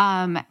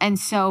 And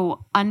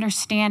so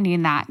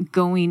understanding that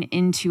going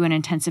into an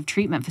intensive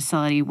treatment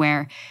facility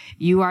where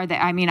you are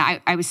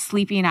I was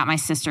sleeping at my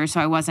sister's, so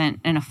I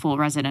wasn't in a full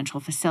residential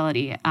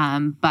facility,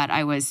 but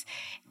I was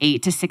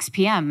 8 to 6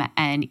 p.m.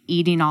 and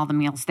eating all the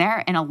meals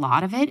there. And a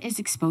lot of it is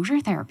exposure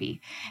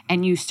therapy.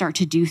 And you start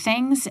to do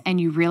things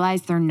and you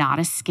realize they're not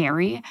as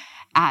scary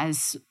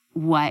as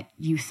what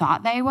you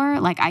thought they were.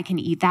 Like, I can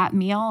eat that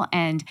meal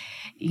and,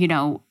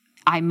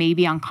 I may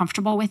be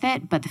uncomfortable with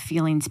it, but the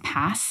feelings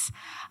pass.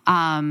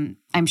 I'm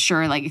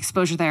sure like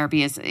exposure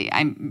therapy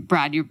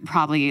Brad, you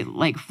probably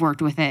like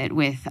worked with it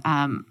with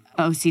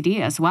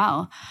OCD as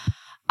well.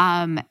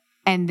 And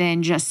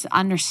then just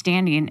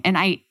understanding,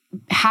 and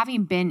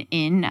having been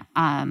in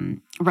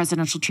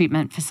residential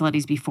treatment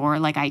facilities before,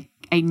 like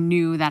I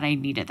knew that I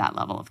needed that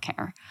level of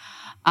care.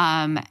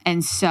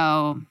 And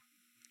so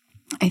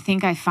I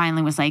think I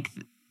finally was like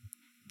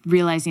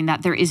realizing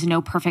that there is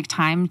no perfect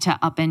time to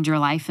upend your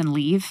life and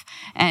leave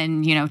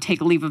and,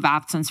 take a leave of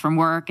absence from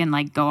work and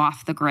like go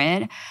off the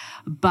grid.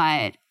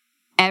 But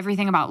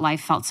everything about life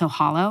felt so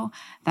hollow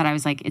that I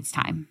was like, it's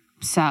time.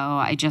 So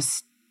I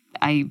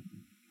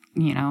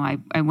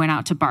went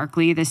out to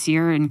Barkley this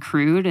year and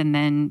crewed, and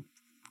then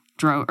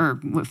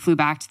flew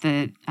back to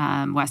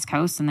the West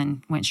Coast and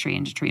then went straight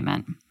into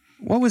treatment.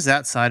 What was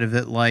that side of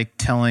it like,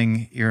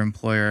 telling your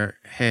employer,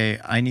 hey,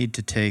 I need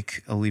to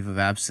take a leave of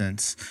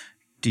absence?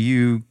 Do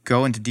you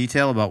go into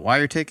detail about why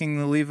you're taking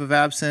the leave of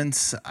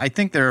absence? I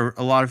think there are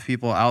a lot of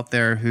people out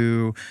there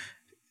who,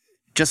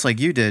 just like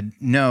you did,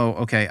 know,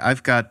 okay,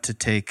 I've got to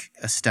take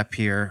a step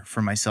here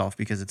for myself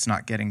because it's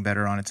not getting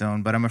better on its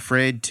own, but I'm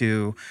afraid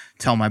to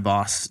tell my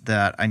boss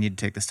that I need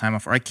to take this time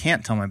off, or I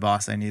can't tell my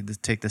boss I need to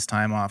take this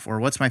time off, or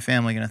what's my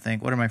family going to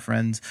think? What are my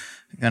friends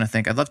going to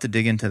think? I'd love to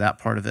dig into that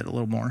part of it a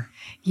little more.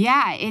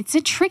 Yeah, it's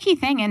a tricky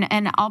thing.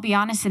 And I'll be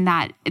honest in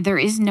that there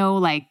is no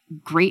like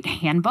great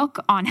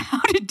handbook on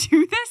how to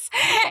do this.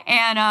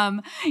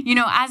 And,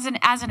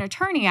 as an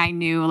attorney, I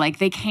knew like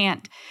they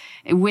can't,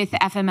 with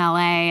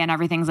FMLA and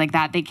everything like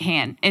that, they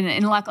can't.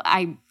 And luckily,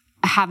 I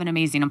have an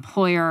amazing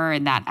employer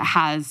and that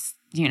has,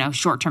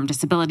 short-term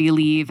disability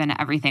leave and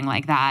everything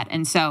like that.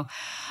 And so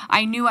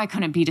I knew I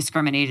couldn't be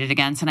discriminated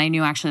against. And I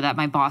knew actually that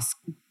my boss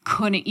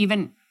couldn't,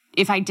 even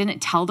if I didn't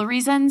tell the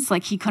reasons,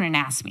 like he couldn't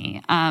ask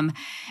me.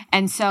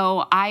 And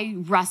so I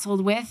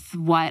wrestled with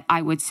what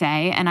I would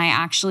say. And I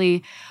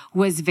actually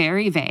was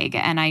very vague.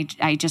 And I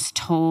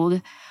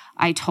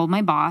told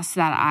my boss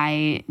that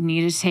I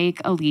needed to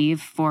take a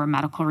leave for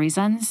medical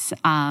reasons.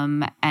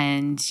 And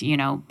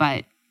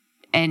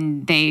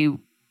they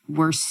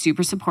were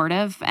super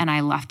supportive and I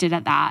left it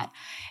at that.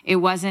 It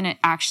wasn't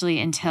actually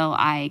until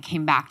I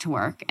came back to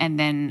work and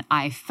then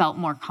I felt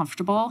more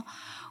comfortable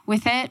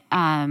with it,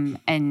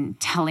 and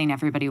telling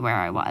everybody where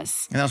I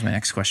was. And that was my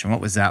next question. What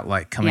was that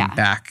like coming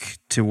back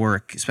to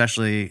work,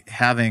 especially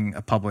having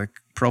a public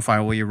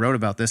profile where you wrote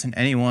about this and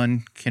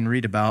anyone can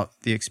read about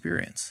the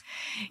experience?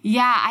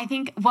 Yeah, I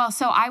think,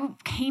 so I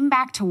came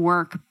back to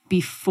work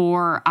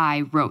before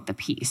I wrote the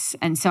piece.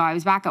 And so I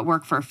was back at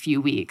work for a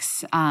few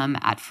weeks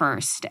at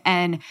first.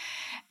 And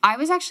I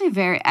was actually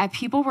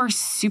people were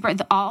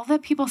all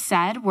that people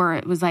said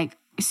it was like,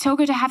 so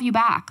good to have you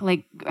back.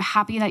 Like,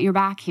 happy that you're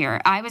back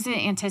here. I was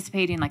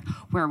anticipating, like,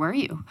 where were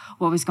you?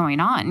 What was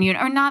going on?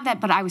 Or not that,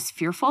 but I was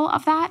fearful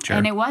of that. Sure.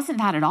 And it wasn't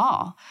that at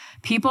all.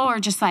 People were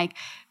just like,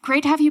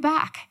 great to have you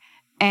back.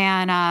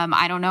 And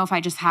I don't know if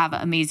I just have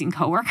amazing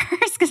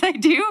coworkers, because I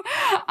do.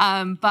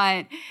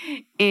 But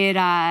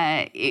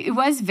it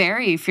was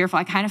very fearful.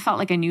 I kind of felt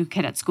like a new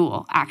kid at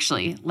school,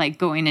 actually, like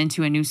going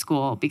into a new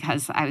school,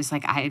 because I was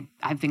like,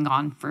 I've been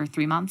gone for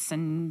 3 months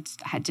and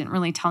I didn't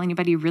really tell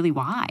anybody really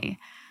why.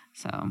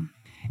 So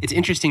it's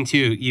interesting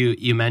too.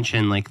 You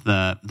mentioned like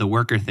the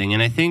worker thing,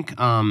 and I think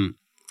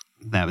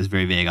that was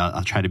very vague.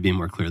 I'll try to be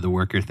more clear. The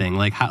worker thing,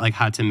 like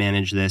how to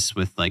manage this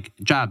with like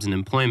jobs and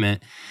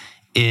employment,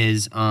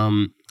 is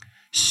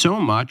so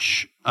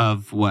much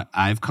of what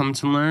I've come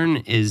to learn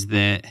is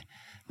that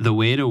the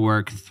way to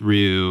work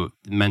through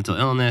mental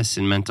illness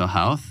and mental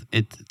health,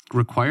 it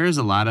requires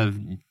a lot of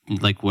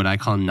like what I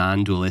call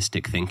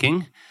non-dualistic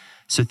thinking.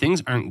 So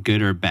things aren't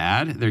good or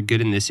bad. They're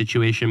good in this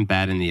situation,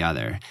 bad in the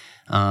other.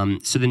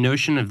 So the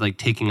notion of like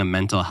taking a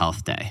mental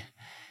health day,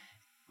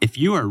 if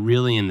you are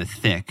really in the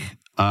thick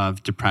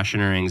of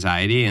depression or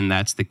anxiety, and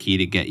that's the key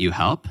to get you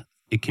help,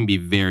 it can be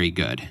very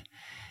good.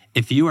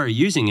 If you are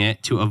using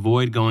it to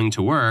avoid going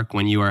to work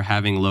when you are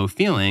having low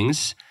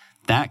feelings,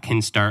 that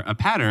can start a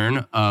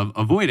pattern of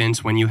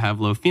avoidance when you have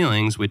low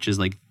feelings, which is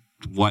like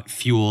what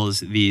fuels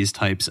these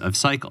types of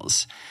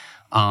cycles.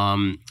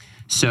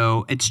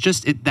 So it's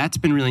that's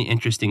been really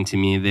interesting to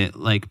me that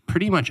like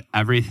pretty much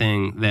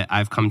everything that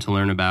I've come to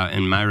learn about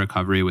in my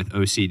recovery with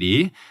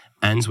OCD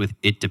ends with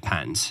it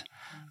depends.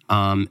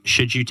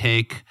 Should you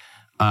take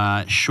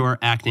a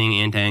short-acting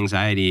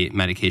anti-anxiety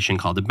medication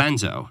called a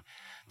benzo?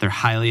 They're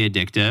highly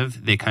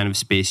addictive. They kind of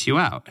space you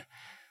out.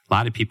 A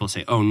lot of people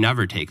say, oh,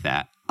 never take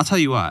that. I'll tell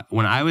you what,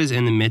 when I was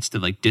in the midst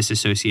of like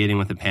disassociating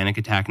with a panic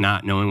attack,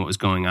 not knowing what was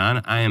going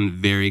on, I am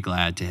very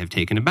glad to have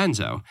taken a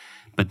benzo.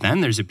 But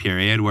then there's a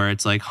period where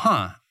it's like,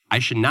 I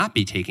should not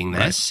be taking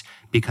this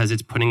because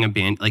it's putting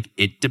like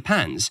it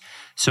depends.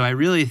 So I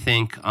really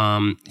think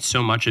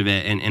so much of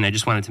it, and I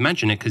just wanted to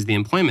mention it because the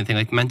employment thing,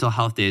 like mental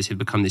health days have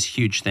become this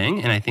huge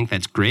thing. And I think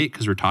that's great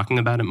because we're talking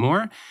about it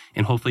more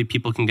and hopefully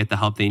people can get the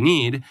help they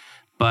need.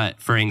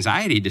 But for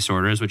anxiety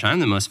disorders, which I'm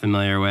the most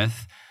familiar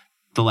with,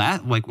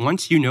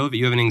 once you know that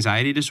you have an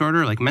anxiety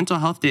disorder, like mental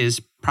health days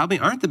probably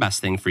aren't the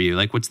best thing for you.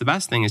 Like what's the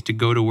best thing is to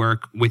go to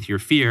work with your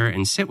fear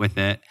and sit with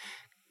it.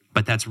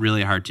 But that's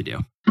really hard to do.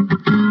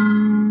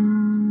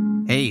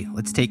 Hey,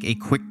 let's take a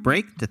quick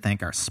break to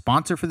thank our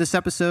sponsor for this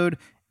episode.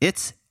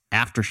 It's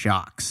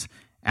Aftershocks.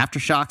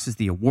 Aftershocks is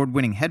the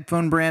award-winning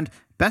headphone brand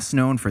best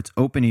known for its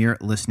open-ear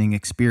listening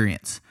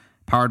experience.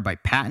 Powered by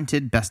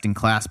patented,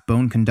 best-in-class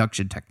bone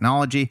conduction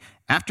technology,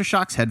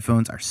 Aftershocks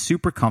headphones are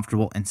super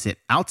comfortable and sit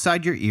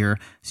outside your ear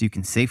so you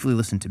can safely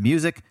listen to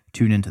music,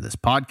 tune into this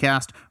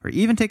podcast, or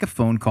even take a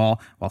phone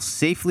call while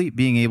safely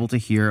being able to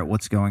hear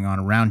what's going on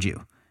around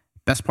you.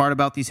 Best part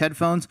about these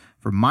headphones,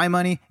 for my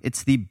money,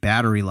 it's the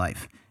battery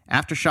life.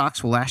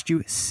 Aftershocks will last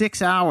you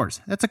 6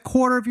 hours. That's a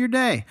quarter of your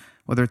day.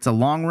 Whether it's a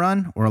long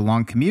run or a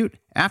long commute,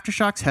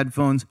 Aftershocks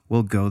headphones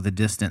will go the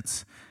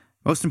distance.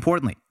 Most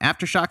importantly,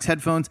 AfterShokz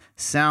headphones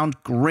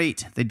sound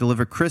great. They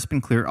deliver crisp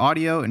and clear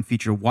audio and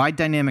feature wide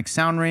dynamic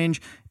sound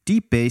range,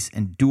 deep bass,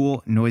 and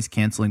dual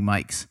noise-canceling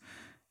mics.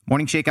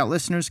 Morning Shakeout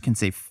listeners can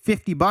save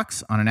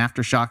 $50 on an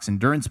AfterShokz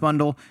Endurance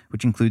Bundle,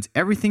 which includes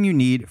everything you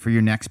need for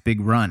your next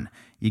big run.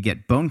 You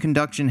get bone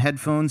conduction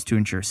headphones to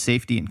ensure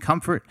safety and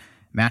comfort,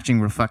 matching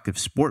reflective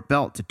sport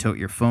belt to tote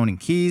your phone and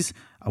keys,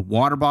 a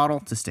water bottle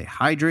to stay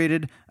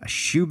hydrated, a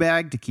shoe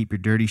bag to keep your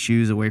dirty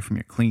shoes away from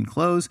your clean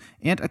clothes,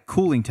 and a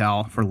cooling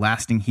towel for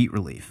lasting heat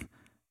relief.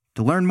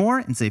 To learn more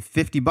and save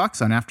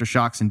 $50 on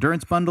AfterShokz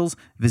Endurance Bundles,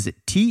 visit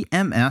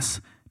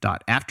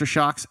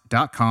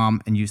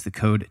tms.aftershokz.com and use the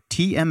code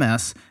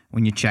TMS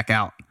when you check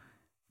out.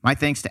 My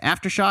thanks to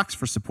AfterShokz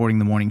for supporting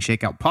the Morning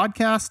Shakeout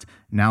podcast.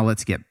 Now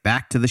let's get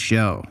back to the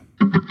show.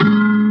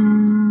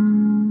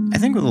 I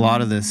think with a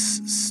lot of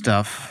this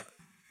stuff,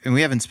 and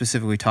we haven't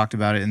specifically talked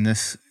about it in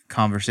this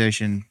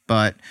conversation,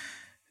 but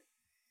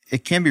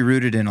it can be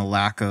rooted in a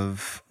lack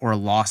of or a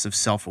loss of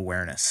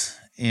self-awareness.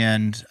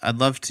 And I'd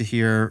love to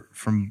hear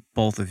from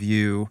both of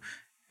you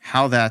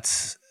how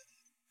that's,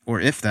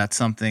 or if that's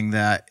something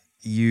that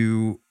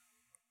you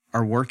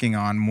are working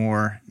on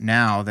more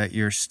now that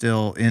you're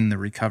still in the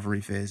recovery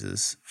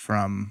phases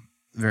from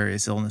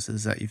various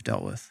illnesses that you've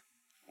dealt with.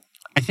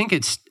 I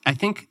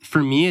think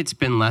for me, it's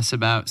been less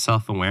about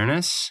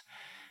self-awareness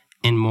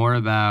and more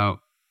about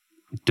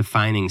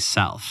defining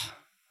self,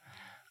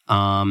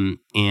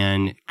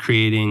 and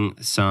creating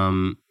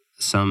some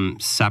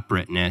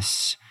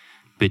separateness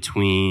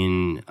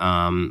between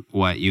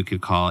what you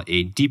could call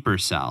a deeper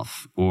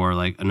self, or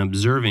like an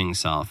observing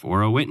self,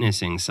 or a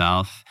witnessing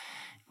self,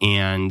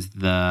 and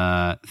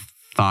the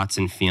thoughts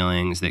and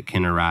feelings that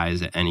can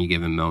arise at any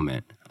given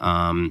moment.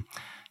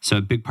 So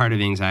a big part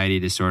of anxiety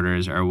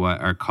disorders are what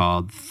are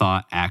called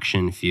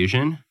thought-action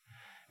fusion,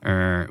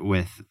 or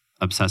with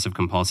obsessive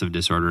compulsive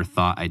disorder,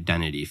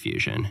 thought-identity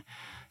fusion.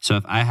 So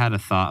if I had a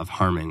thought of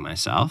harming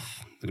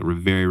myself, like a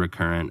very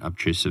recurrent,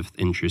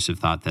 intrusive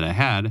thought that I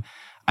had,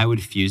 I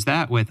would fuse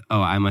that with,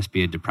 oh, I must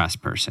be a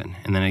depressed person.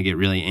 And then I get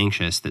really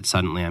anxious that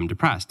suddenly I'm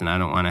depressed, and I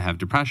don't want to have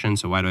depression.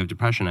 So why do I have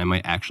depression? I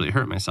might actually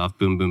hurt myself.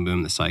 Boom, boom,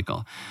 boom, the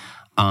cycle.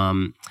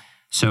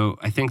 So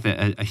I think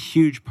that a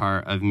huge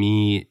part of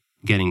me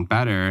getting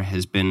better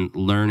has been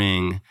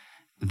learning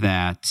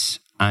that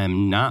I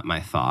am not my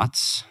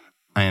thoughts.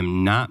 I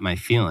am not my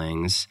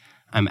feelings.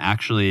 I'm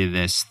actually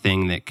this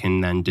thing that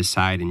can then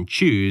decide and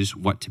choose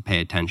what to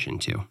pay attention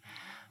to.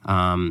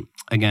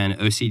 Again,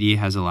 OCD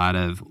has a lot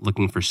of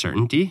looking for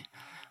certainty.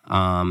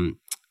 So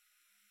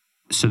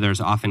there's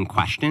often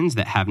questions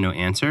that have no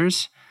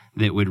answers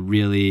that would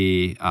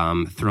really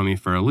throw me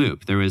for a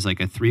loop. There was like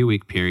a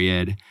 3-week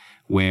period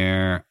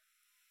where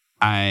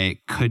I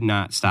could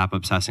not stop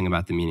obsessing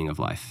about the meaning of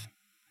life.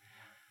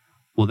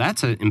 Well,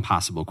 that's an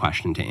impossible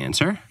question to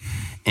answer.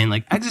 And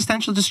like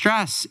existential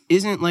distress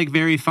isn't like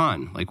very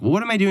fun. Like, well,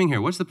 what am I doing here?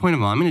 What's the point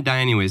of it all? I'm going to die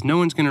anyways. No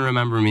one's going to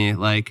remember me.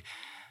 Like,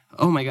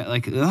 oh my God,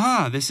 like,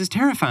 this is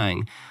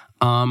terrifying.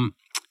 And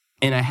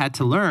I had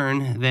to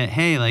learn that,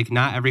 hey, like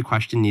not every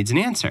question needs an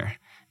answer.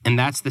 And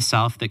that's the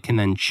self that can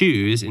then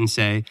choose and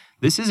say,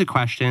 this is a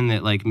question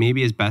that like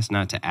maybe is best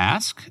not to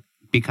ask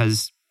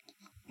because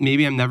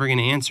maybe I'm never going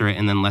to answer it,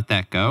 and then let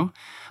that go.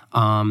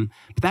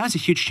 But that was a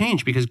huge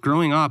change because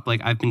growing up,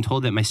 like I've been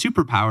told that my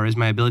superpower is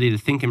my ability to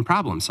think and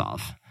problem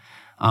solve.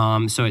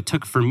 So it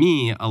took for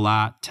me a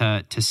lot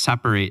to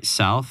separate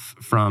self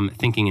from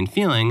thinking and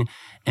feeling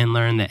and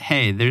learn that,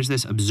 hey, there's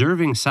this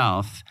observing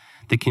self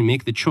that can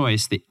make the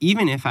choice that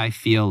even if I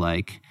feel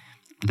like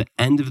the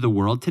end of the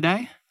world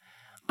today,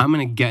 I'm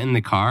going to get in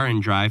the car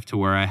and drive to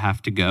where I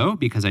have to go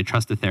because I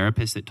trust the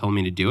therapist that told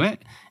me to do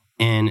it.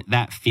 And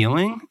that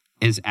feeling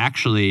is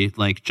actually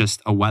like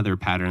just a weather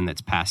pattern that's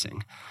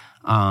passing.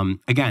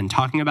 Again,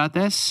 talking about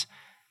this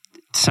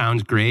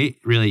sounds great,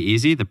 really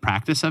easy. The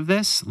practice of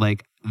this,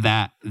 like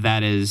that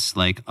is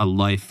like a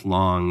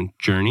lifelong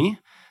journey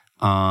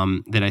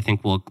that I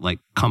think will like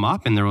come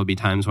up, and there will be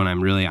times when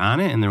I'm really on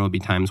it, and there will be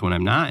times when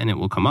I'm not, and it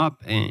will come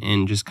up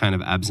and just kind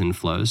of ebbs and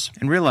flows.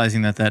 And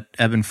realizing that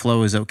ebb and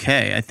flow is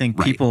okay. I think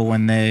people,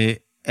 when they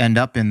end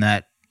up in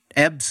that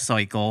ebb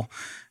cycle,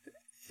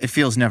 it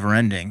feels never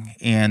ending,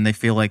 and they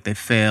feel like they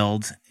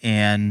failed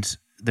and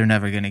they're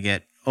never going to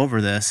get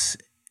over this,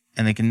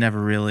 and they can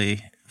never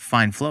really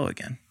find flow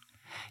again.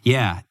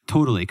 Yeah,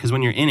 totally. Because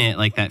when you're in it,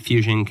 like that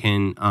fusion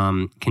can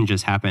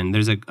just happen.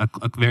 There's a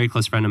very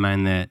close friend of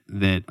mine that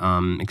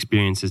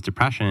experiences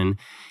depression.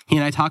 He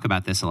and I talk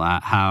about this a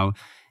lot, how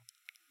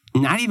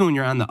not even when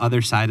you're on the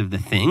other side of the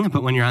thing,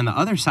 but when you're on the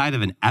other side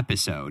of an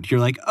episode, you're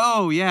like,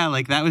 oh yeah,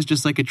 like that was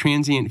just like a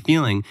transient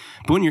feeling.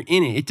 But when you're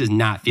in it, it does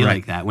not feel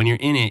like that. When you're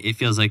in it, it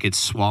feels like it's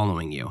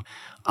swallowing you.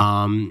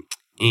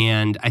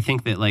 And I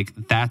think that like,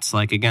 that's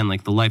like, again,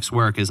 like the life's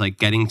work is like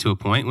getting to a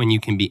point when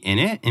you can be in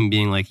it and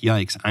being like,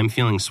 yikes, I'm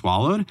feeling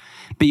swallowed.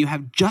 But you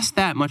have just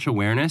that much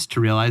awareness to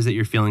realize that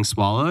you're feeling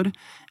swallowed.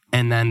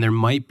 And then there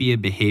might be a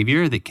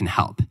behavior that can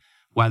help.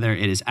 Whether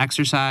it is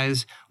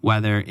exercise,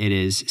 whether it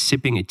is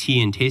sipping a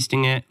tea and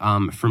tasting it.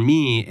 For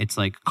me, it's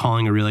like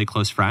calling a really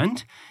close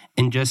friend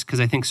And just because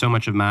I think so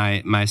much of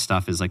my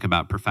stuff is like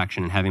about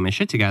perfection and having my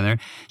shit together,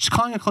 just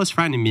calling a close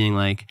friend and being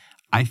like,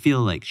 I feel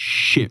like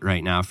shit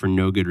right now for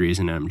no good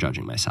reason, and I'm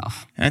judging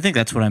myself. And I think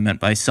that's what I meant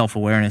by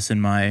self-awareness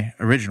in my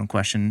original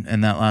question,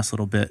 and that last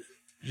little bit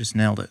just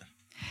nailed it.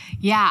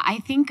 Yeah, I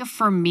think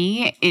for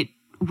me, it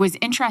was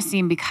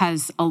interesting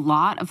because a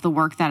lot of the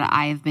work that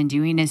I have been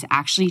doing is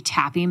actually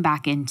tapping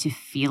back into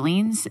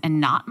feelings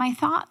and not my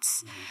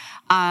thoughts.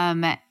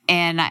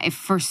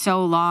 For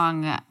so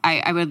long,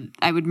 I would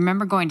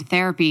remember going to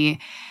therapy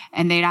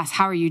and they'd ask,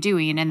 how are you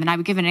doing? And then I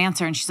would give an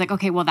answer and she's like,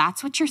 okay, well,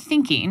 that's what you're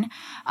thinking.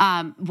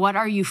 What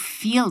are you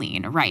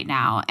feeling right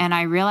now? And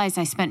I realized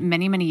I spent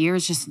many, many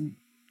years just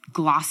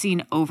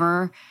glossing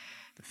over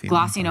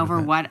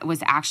what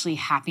was actually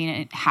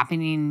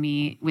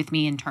happening with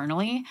me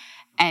internally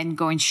and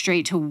going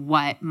straight to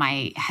what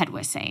my head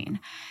was saying.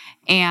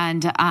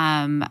 And,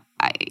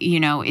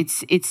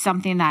 it's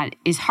something that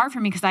is hard for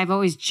me because I've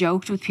always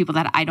joked with people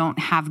that I don't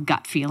have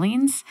gut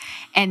feelings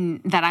and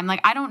that I'm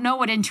like, I don't know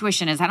what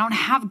intuition is. I don't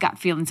have gut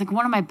feelings. Like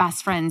one of my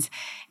best friends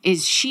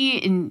is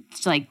she's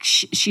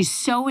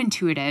so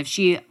intuitive.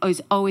 She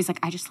is always like,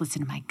 I just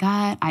listen to my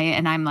gut.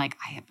 I'm like,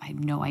 I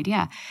have no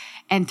idea.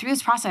 And through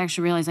this process, I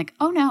actually realized like,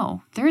 oh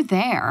no, they're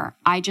there.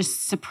 I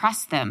just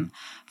suppressed them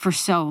for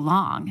so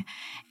long.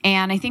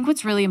 And I think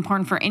what's really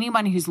important for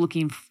anyone who's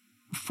looking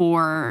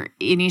for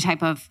any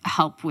type of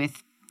help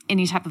with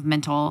any type of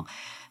mental,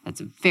 that's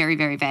very,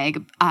 very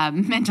vague,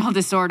 mental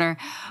disorder,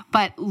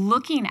 but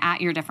looking at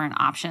your different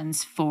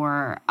options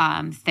for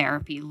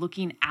therapy,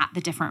 looking at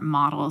the different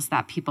models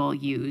that people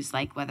use,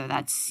 like whether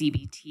that's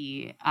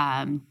CBT,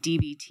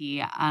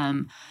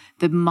 DBT.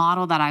 The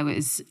model that I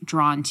was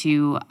drawn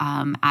to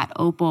at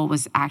Opal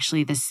was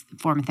actually this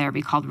form of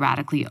therapy called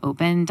radically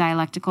open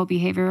dialectical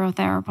behavioral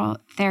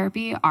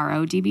therapy,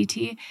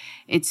 RODBT.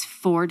 It's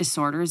for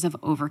disorders of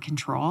over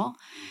control.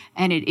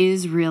 And it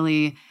is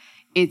really,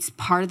 it's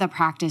part of the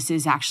practice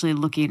is actually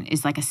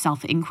is like a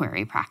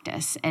self-inquiry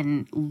practice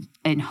and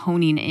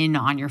honing in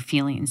on your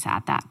feelings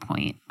at that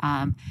point.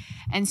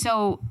 And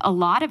so a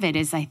lot of it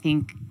is, I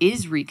think,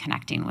 is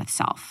reconnecting with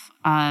self.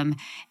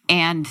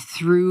 And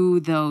through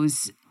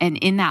those, and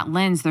in that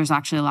lens, there's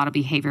actually a lot of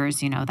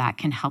behaviors, that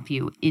can help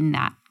you in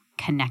that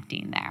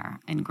connecting there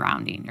and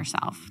grounding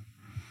yourself.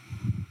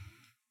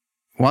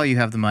 While you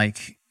have the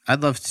mic,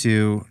 I'd love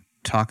to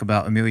talk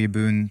about Amelia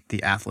Boone,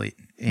 the athlete,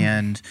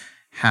 and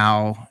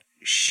how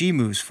she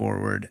moves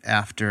forward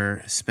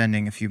after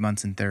spending a few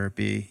months in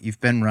therapy.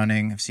 You've been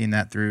running. I've seen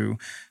that through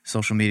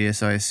social media,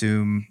 so I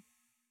assume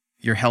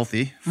you're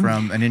healthy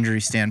from an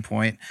injury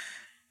standpoint.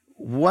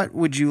 What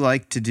would you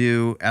like to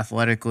do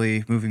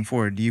athletically moving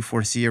forward? Do you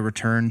foresee a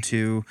return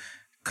to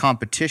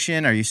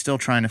competition? Are you still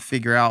trying to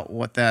figure out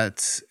what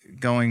that's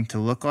going to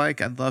look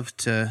like? I'd love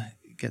to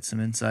get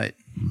some insight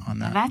on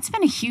that. That's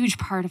been a huge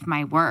part of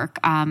my work.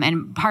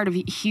 And part of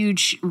a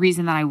huge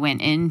reason that I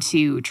went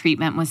into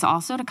treatment was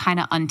also to kind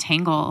of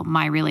untangle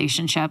my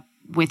relationship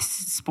with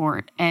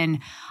sport. And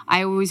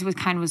I always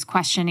was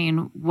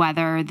questioning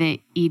whether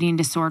the eating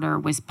disorder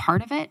was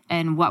part of it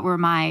and what were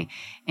my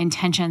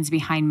intentions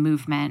behind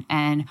movement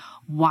and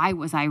why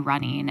was I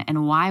running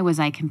and why was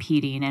I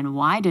competing and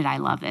why did I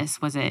love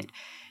this? Was it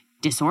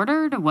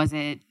disordered? Was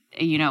it,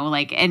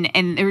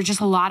 and there were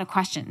just a lot of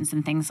questions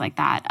and things like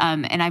that.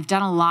 And I've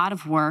done a lot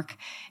of work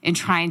in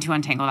trying to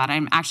untangle that.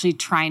 I'm actually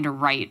trying to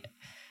write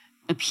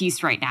a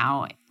piece right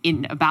now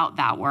about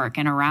that work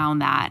and around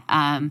that.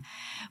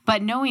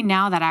 But knowing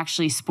now that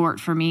actually sport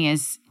for me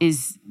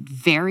is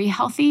very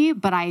healthy,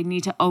 but I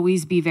need to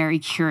always be very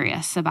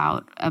curious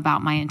about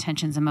my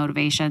intentions and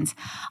motivations.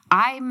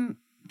 I'm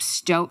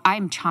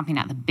chomping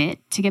at the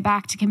bit to get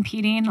back to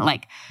competing,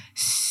 like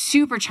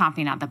super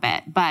chomping at the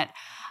bit. But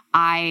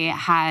I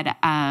had,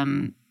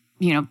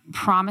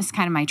 promised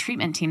kind of my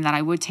treatment team that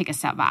I would take a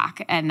step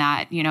back and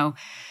that,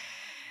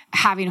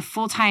 having a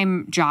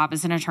full-time job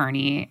as an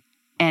attorney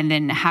and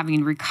then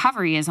having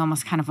recovery is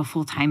almost kind of a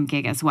full-time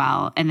gig as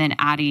well. And then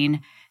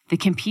adding the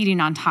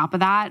competing on top of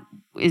that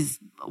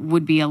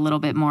would be a little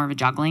bit more of a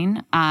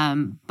juggling.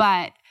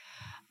 But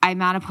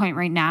I'm at a point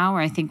right now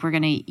where I think we're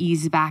going to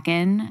ease back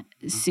in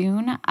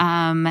soon.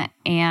 I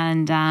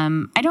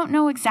don't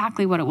know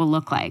exactly what it will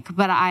look like,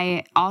 but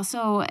I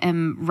also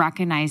am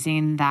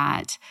recognizing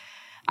that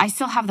I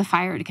still have the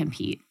fire to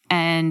compete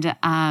and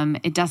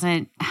it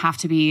doesn't have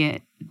to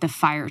be the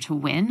fire to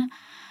win.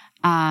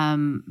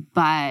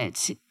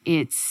 But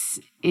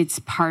it's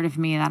part of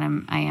me that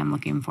I am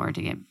looking forward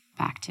to get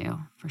back to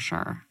for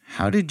sure.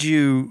 How did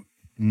you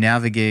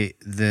navigate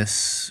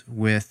this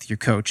with your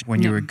coach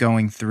when you were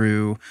going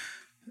through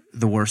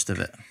the worst of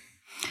it?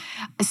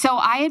 So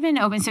I had been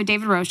open. So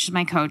David Roche is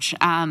my coach.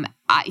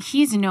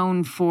 He's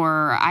known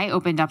for, I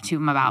opened up to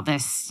him about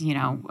this,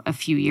 a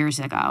few years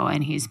ago,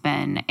 and he's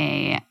been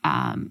a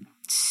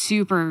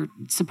super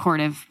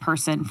supportive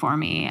person for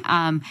me,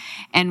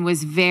 and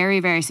was very,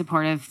 very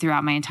supportive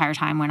throughout my entire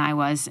time when I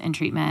was in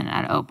treatment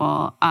at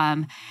Opal.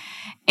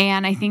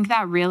 And I think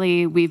that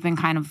really we've been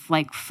kind of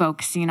like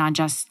focusing on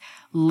just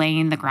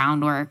laying the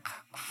groundwork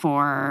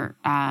for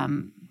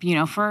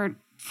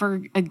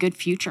for a good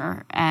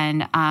future.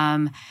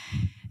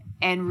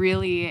 And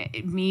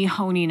really me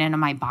honing into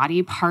my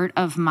body. Part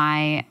of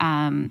my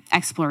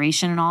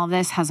exploration in all of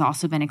this has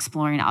also been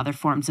exploring other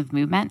forms of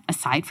movement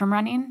aside from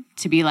running,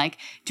 to be like,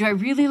 do I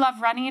really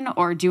love running,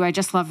 or do I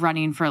just love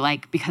running for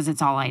because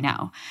it's all I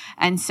know?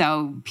 And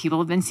so people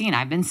have been seeing,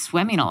 I've been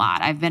swimming a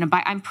lot.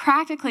 I'm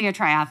practically a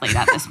triathlete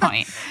at this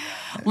point.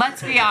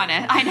 Let's be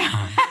honest. I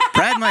know.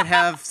 Brad might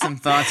have some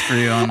thoughts for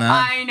you on that.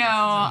 I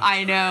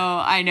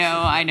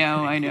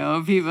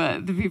know.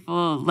 The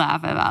people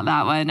laugh about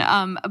that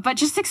one. But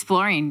just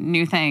exploring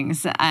new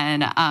things.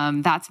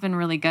 And that's been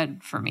really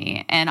good for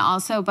me. And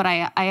also, but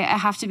I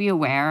have to be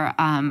aware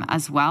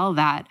as well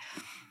that,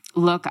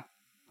 look,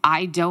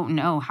 I don't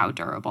know how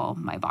durable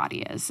my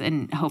body is.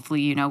 And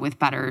hopefully, with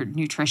better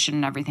nutrition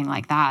and everything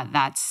like that,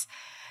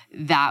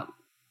 that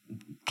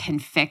can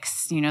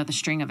fix, the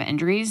string of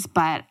injuries.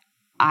 But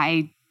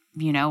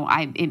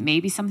it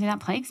may be something that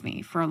plagues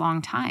me for a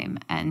long time.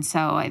 And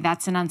so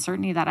that's an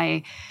uncertainty that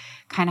I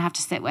kind of have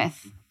to sit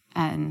with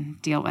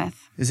and deal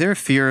with. Is there a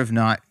fear of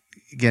not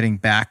getting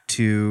back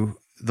to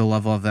the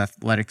level of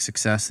athletic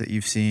success that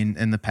you've seen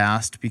in the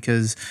past?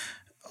 Because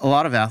a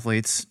lot of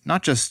athletes,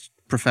 not just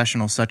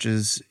professionals such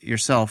as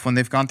yourself, when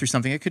they've gone through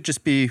something, it could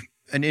just be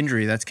an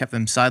injury that's kept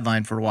them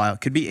sidelined for a while.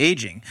 It could be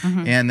aging,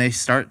 and they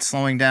start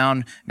slowing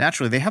down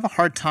naturally. They have a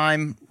hard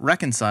time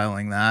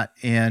reconciling that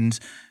and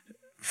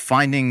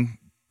finding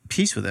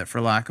peace with it,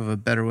 for lack of a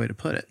better way to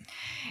put it.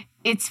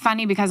 It's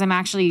funny because I'm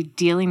actually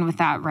dealing with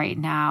that right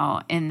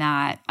now, in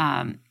that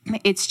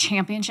it's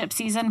championship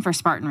season for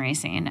Spartan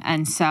racing.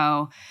 And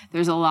so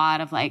there's a lot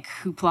of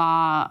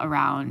hoopla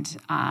around,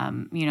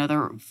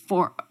 they're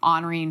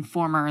honoring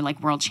former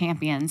world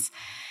champions.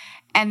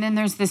 And then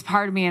there's this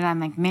part of me, and I'm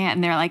like, man,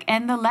 and they're like,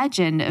 and the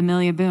legend,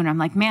 Amelia Boone. I'm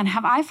like, man,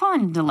 have I fallen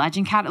into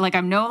legend category?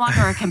 I'm no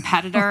longer a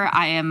competitor.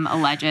 I am a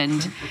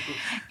legend.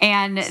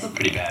 And still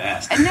pretty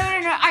badass. No.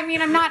 I mean,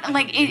 I'm not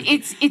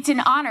it's an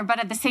honor, but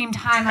at the same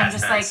time, I'm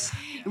just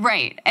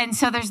right. And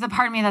so there's the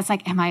part of me that's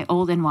like, am I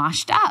old and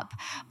washed up?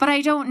 But I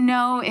don't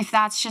know if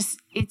that's just,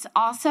 it's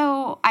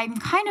also, I'm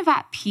kind of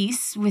at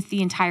peace with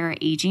the entire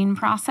aging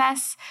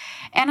process.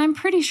 And I'm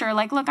pretty sure,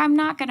 look, I'm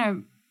not going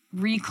to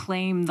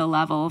reclaim the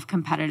level of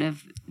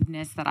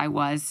competitiveness that I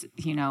was,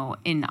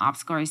 in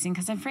obstacle racing,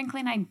 because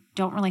frankly, I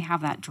don't really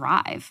have that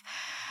drive.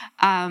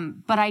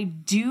 But I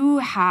do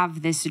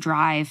have this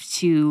drive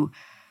to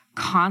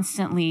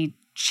constantly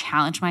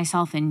challenge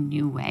myself in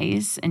new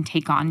ways and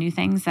take on new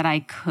things that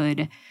I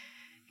could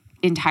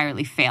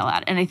entirely fail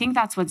at. And I think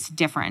that's what's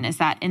different, is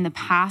that in the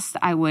past,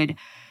 I would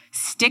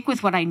stick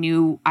with what I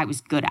knew I was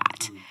good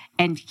at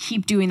and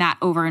keep doing that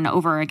over and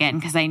over again,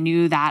 because I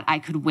knew that I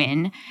could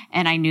win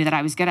and I knew that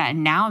I was good at it.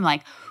 And now I'm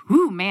like,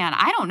 ooh, man,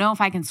 I don't know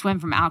if I can swim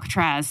from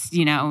Alcatraz,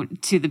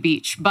 to the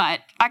beach,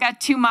 but I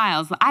got 2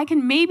 miles. I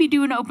can maybe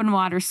do an open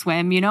water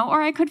swim,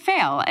 or I could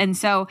fail. And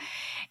so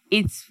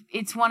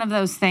it's one of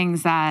those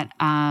things that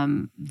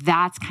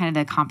that's kind of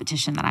the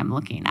competition that I'm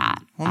looking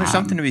at. Well, there's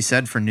something to be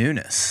said for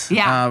newness.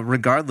 Yeah.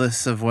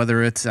 Regardless of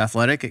whether it's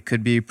athletic, it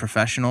could be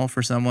professional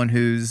for someone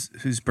who's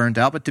burnt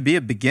out, but to be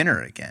a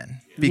beginner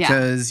again,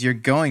 because you're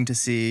going to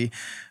see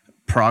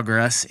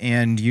progress,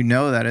 and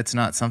that it's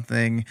not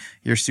something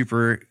you're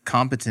super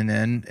competent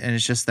in, and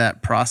it's just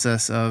that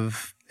process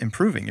of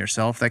improving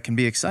yourself that can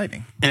be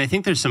exciting. And I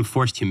think there's some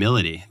forced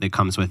humility that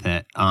comes with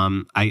it.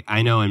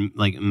 I know in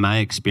my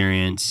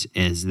experience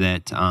is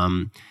that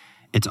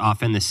it's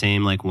often the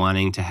same,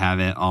 wanting to have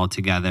it all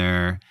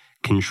together,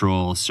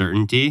 control,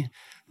 certainty,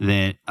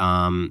 that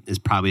is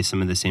probably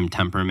some of the same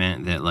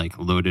temperament that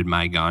loaded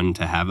my gun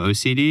to have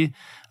OCD,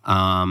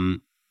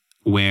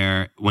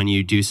 where when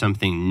you do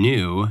something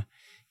new,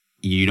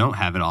 you don't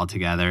have it all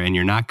together and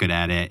you're not good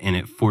at it, and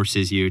it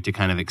forces you to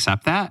kind of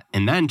accept that,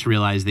 and then to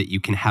realize that you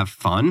can have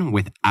fun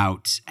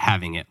without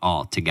having it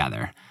all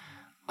together.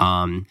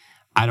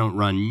 I don't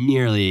run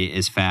nearly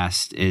as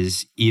fast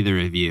as either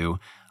of you,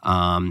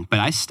 but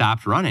I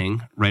stopped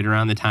running right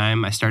around the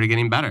time I started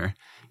getting better,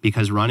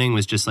 because running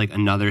was just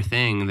another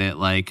thing that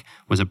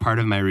was a part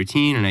of my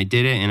routine, and I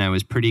did it, and I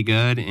was pretty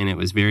good, and it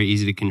was very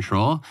easy to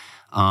control.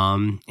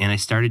 And I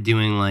started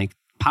doing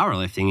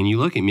powerlifting, and you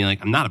look at me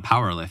I'm not a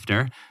power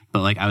lifter,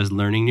 but I was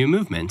learning new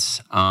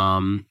movements.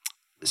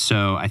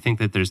 So I think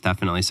that there's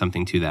definitely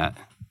something to that.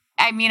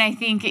 I mean, I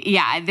think,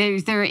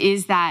 there's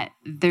that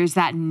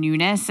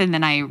newness. And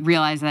then I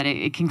realize that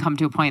it can come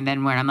to a point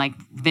then where I'm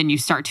then you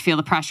start to feel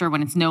the pressure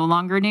when it's no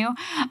longer new.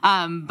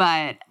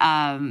 But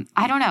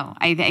I don't know.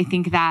 I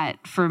think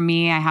that for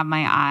me, I have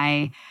my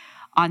eye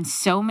on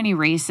so many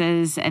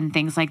races and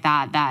things like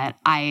that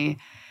I've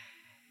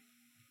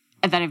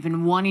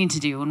been wanting to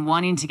do and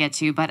wanting to get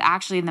to, but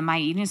actually my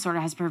eating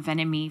disorder has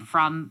prevented me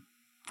from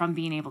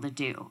being able to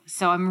do.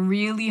 So I'm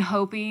really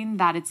hoping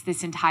that it's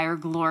this entire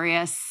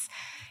glorious,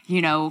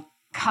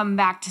 come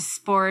back to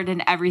sport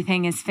and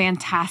everything is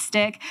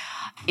fantastic.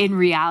 In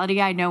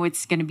reality, I know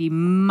it's going to be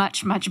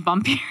much, much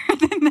bumpier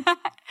than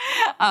that.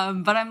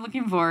 But I'm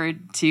looking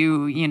forward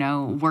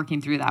to,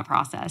 working through that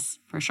process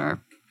for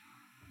sure.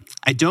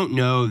 I don't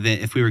know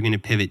that if we were going to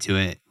pivot to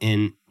it,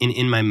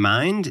 in my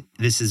mind,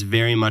 this is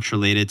very much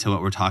related to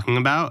what we're talking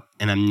about,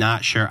 and I'm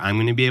not sure I'm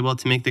going to be able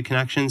to make the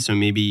connection, so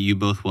maybe you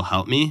both will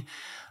help me.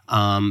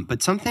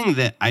 But something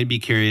that I'd be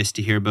curious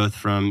to hear both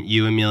from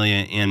you,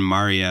 Amelia, and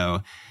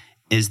Mario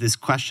is this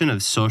question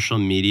of social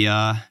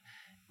media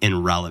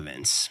and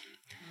relevance.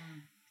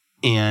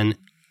 And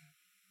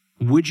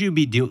would you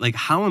be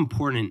how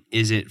important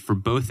is it for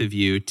both of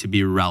you to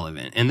be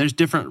relevant? And there's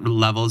different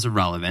levels of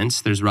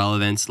relevance. There's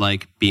relevance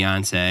like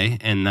Beyonce,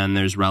 and then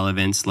there's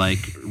relevance like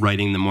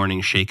writing the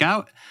morning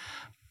shakeout.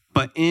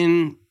 But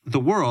in the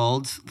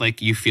world,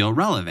 like, you feel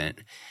relevant.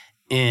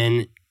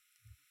 And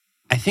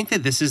I think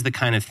that this is the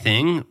kind of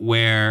thing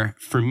where,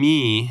 for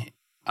me,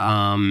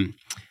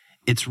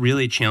 it's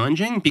really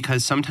challenging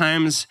because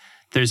sometimes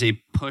there's a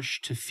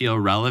push to feel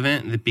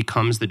relevant that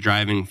becomes the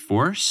driving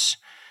force,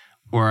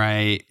 or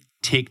I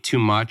take too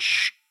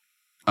much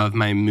of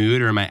my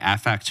mood or my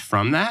affect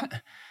from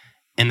that,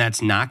 and that's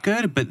not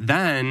good. But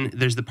then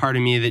there's the part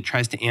of me that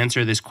tries to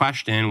answer this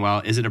question,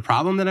 well, is it a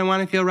problem that I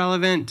want to feel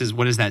relevant?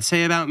 What does that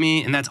say about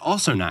me? And that's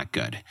also not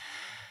good.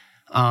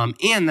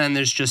 And then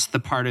there's just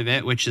the part of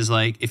it, which is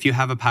like, if you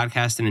have a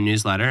podcast and a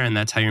newsletter and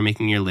that's how you're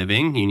making your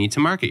living, you need to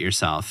market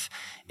yourself.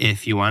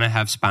 If you want to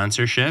have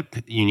sponsorship,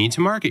 you need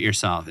to market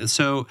yourself.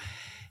 So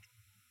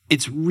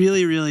it's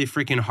really, really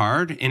freaking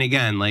hard. And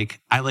again, like,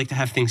 I like to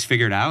have things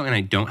figured out, and I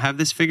don't have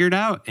this figured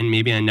out, and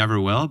maybe I never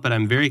will, but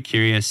I'm very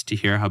curious to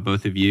hear how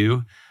both of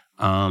you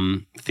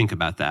think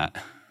about that.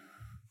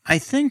 I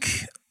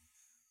think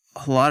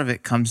a lot of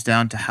it comes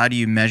down to how do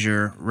you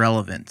measure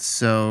relevance.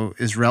 So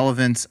is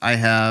relevance, I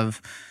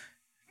have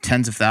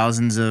tens of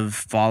thousands of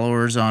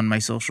followers on my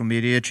social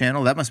media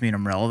channel. That must mean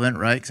I'm relevant,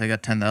 right? Because I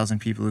got 10,000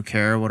 people who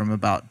care what I'm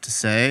about to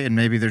say. And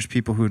maybe there's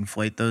people who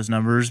inflate those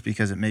numbers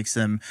because it makes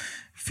them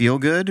feel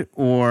good.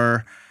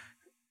 Or,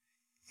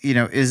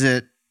 is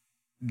it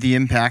the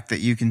impact that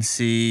you can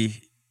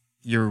see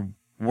your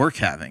work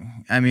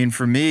having? I mean,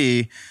 for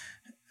me,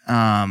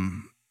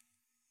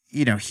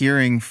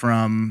 hearing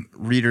from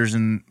readers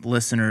and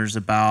listeners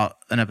about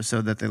an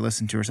episode that they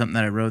listened to or something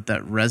that I wrote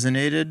that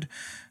resonated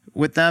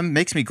with them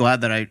makes me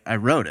glad that I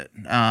wrote it.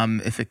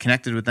 If it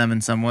connected with them in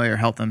some way or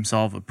helped them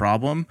solve a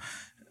problem,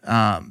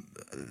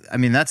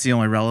 that's the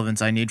only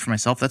relevance I need for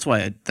myself. That's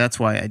why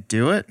I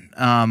do it.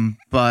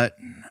 But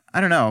I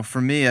don't know.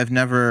 For me, I've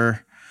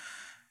never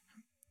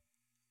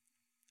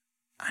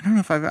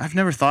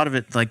thought of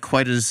it like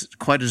quite as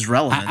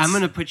relevant. I'm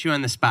going to put you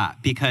on the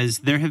spot because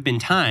there have been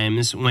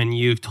times when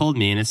you've told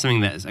me, and it's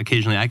something that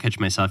occasionally I catch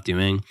myself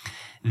doing,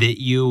 that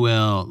you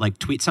will like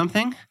tweet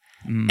something.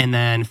 And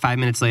then 5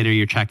 minutes later,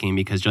 you're checking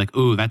because you're like,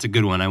 ooh, that's a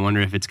good one. I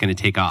wonder if it's going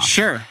to take off.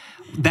 Sure.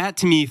 That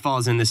to me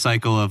falls in the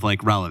cycle of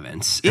like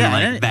relevance.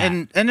 Yeah,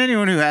 and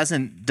anyone who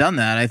hasn't done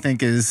that, I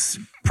think, is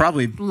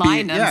probably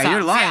lying to themselves. Yeah,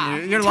 you're lying.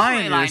 Yeah, you're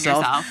totally lying to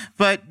yourself.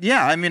 But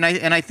yeah,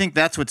 I think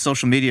that's what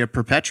social media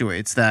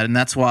perpetuates that, and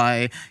that's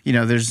why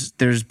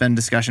there's been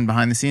discussion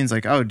behind the scenes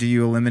like, oh, do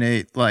you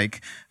eliminate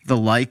like the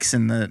likes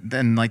and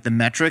the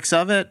metrics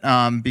of it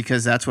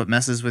because that's what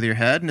messes with your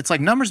head? And it's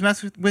like numbers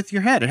mess with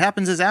your head. It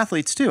happens as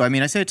athletes too. I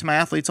mean, I say it to my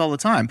athletes all the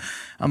time.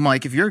 I'm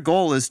like, if your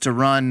goal is to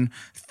run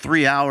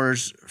 3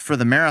 hours for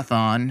the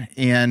marathon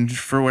and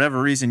for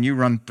whatever reason you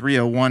run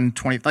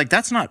 3:01:20, like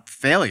that's not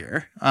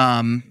failure.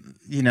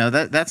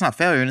 That's not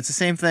failure. And it's the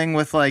same thing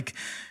with like,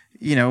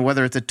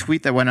 whether it's a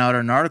tweet that went out or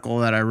an article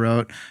that I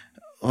wrote,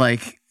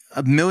 like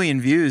 1 million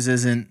views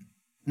isn't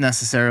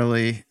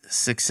necessarily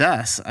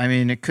success. I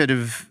mean, it could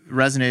have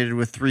resonated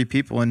with 3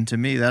 people, and to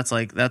me that's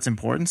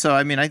important. So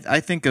I mean, I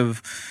think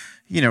of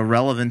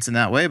relevance in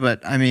that way,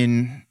 but I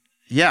mean,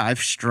 yeah, I've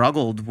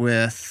struggled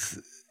with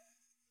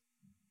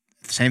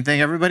the same thing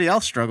everybody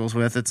else struggles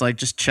with. It's like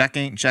just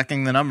checking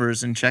the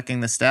numbers and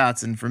checking the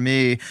stats, and for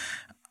me,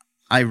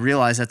 I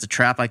realize that's a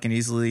trap I can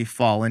easily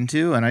fall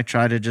into, and I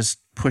try to just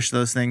push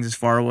those things as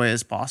far away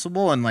as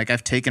possible. And like,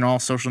 I've taken all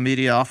social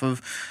media off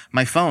of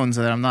my phone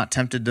so that I'm not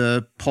tempted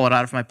to pull it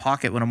out of my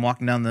pocket when I'm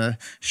walking down the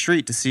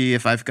street to see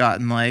if I've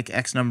gotten like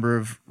X number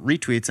of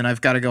retweets, and I've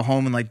got to go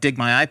home and like dig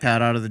my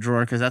iPad out of the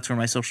drawer because that's where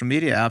my social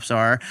media apps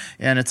are.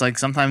 And it's like,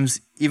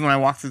 sometimes even when I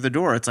walk through the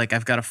door, it's like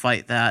I've got to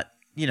fight that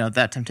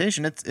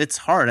temptation. It's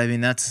hard. I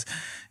mean, that's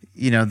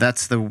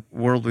the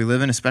world we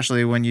live in,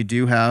 especially when you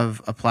do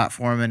have a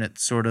platform and it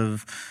sort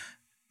of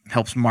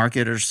helps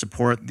market or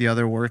support the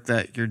other work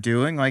that you're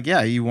doing. Like,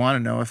 yeah, you want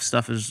to know if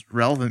stuff is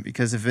relevant,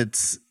 because if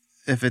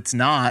it's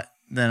not,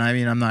 then I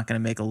mean, I'm not going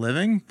to make a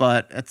living.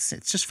 But it's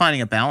just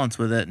finding a balance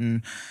with it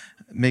and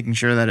making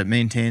sure that it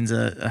maintains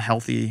a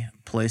healthy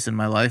place in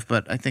my life.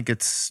 But I think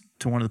it's,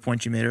 to one of the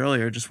points you made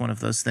earlier, just one of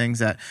those things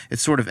that it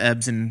sort of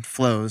ebbs and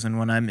flows. And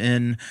when I'm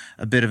in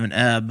a bit of an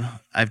ebb,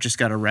 I've just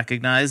got to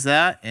recognize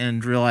that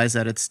and realize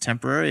that it's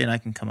temporary and I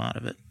can come out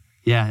of it.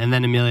 Yeah. And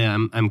then Amelia,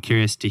 I'm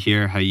curious to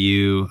hear how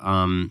you're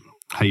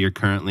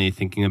currently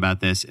thinking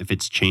about this, if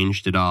it's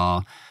changed at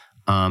all.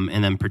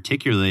 And then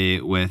particularly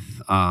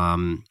with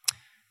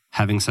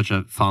having such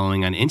a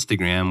following on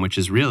Instagram, which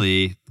is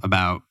really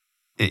about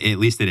at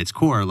least at its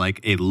core, like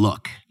a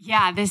look.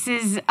 Yeah, this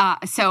is,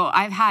 so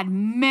I've had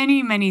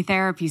many, many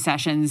therapy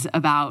sessions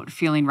about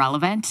feeling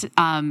relevant,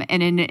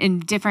 and in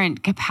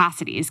different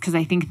capacities, because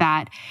I think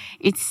that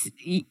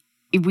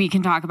we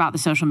can talk about the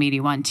social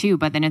media one too,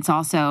 but then it's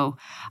also,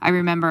 I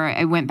remember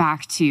I went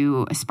back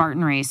to a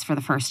Spartan race for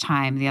the first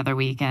time the other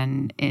week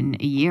in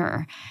a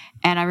year.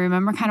 And I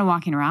remember kind of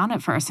walking around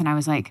at first and I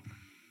was like,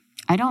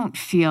 I don't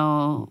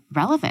feel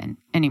relevant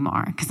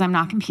anymore because I'm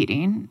not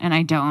competing. And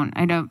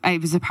I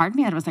was a part of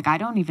me that was like, I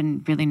don't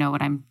even really know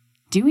what I'm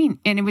doing.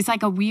 And it was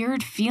like a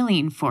weird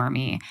feeling for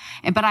me,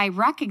 but I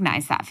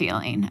recognize that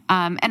feeling.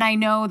 And I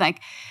know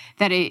like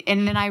that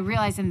and then I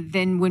realized, and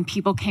then when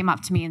people came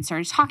up to me and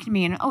started talking to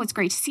me and, oh, it's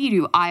great to see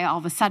you, I all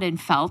of a sudden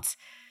felt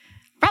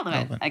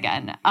relevant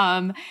again.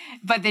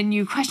 But then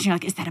you question, you're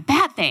like, is that a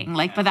bad thing?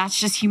 Like, but that's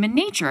just human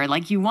nature.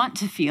 Like you want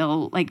to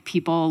feel like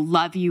people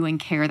love you and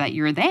care that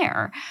you're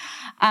there.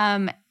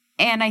 And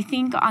I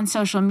think on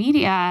social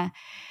media,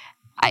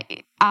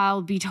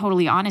 I'll be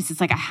totally honest.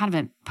 It's like I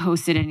haven't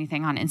posted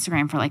anything on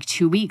Instagram for like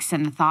 2 weeks.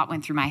 And the thought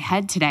went through my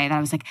head today that I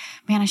was like,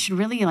 man, I should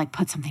really like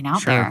put something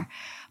out there.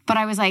 But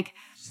I was like,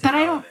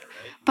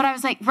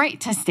 right,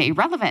 to stay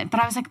relevant.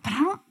 But I was like, but I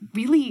don't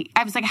really,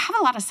 I was like, I have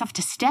a lot of stuff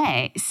to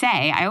say.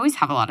 I always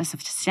have a lot of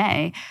stuff to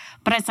say.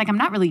 But it's like, I'm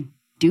not really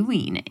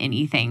doing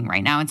anything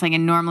right now. It's like,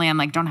 and normally I'm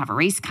like, don't have a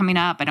race coming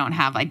up.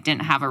 I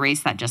didn't have a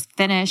race that just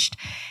finished.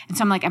 And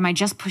so I'm like, am I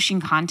just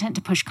pushing content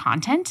to push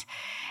content?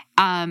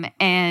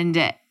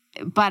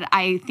 But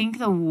I think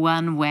the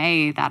one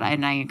way that I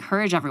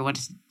encourage everyone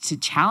to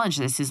challenge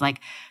this is like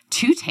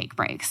to take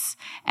breaks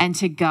and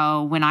to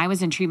go. When I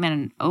was in treatment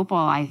in Opal,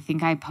 I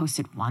think I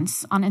posted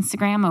once on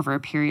Instagram over a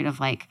period of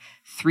like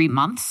 3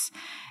 months,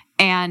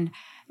 and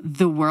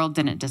the world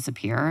didn't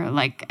disappear.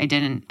 Like I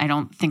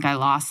don't think I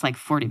lost like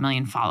 40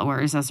 million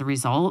followers as a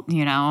result,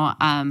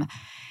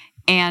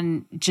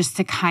 and just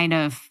to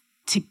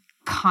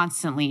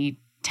constantly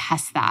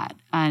test that.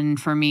 And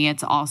for me,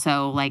 it's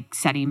also like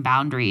setting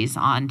boundaries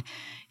on,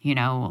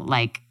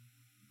 like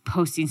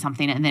posting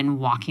something and then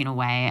walking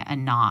away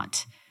and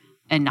not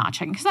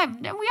checking. Because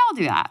we all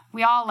do that.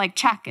 We all like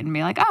check and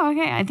be like, oh,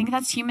 okay, I think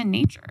that's human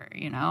nature.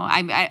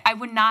 I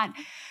would not.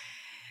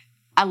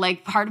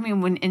 Like part of me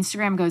when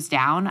Instagram goes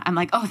down, I'm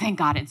like, oh, thank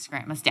God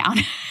Instagram is down.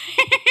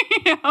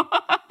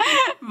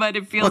 But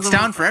it feels it's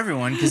down for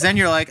everyone because then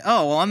you're like,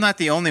 oh, well, I'm not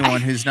the only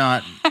one who's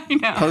not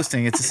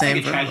posting. It's the same.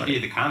 It's a tragedy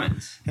of the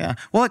comments. Yeah.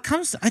 Well,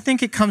 I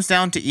think it comes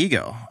down to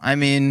ego. I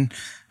mean,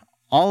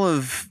 all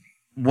of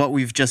what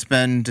we've just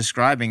been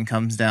describing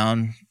comes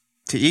down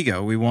to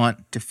ego. We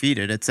want to feed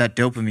it. It's that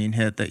dopamine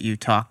hit that you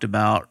talked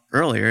about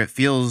earlier. It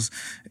feels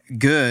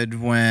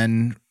good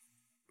when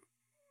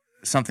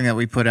something that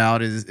we put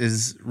out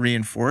is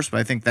reinforced, but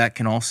I think that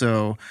can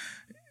also,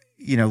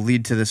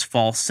 lead to this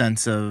false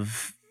sense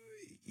of,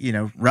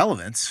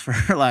 relevance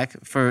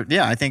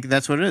I think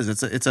that's what it is.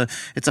 It's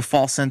a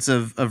false sense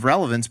of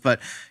relevance, but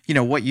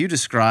what you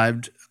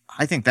described,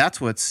 I think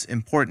that's what's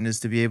important, is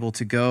to be able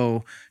to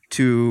go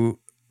to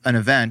an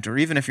event, or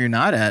even if you're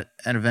not at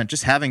an event,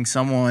 just having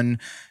someone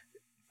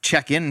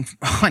check in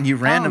on you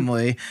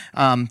randomly.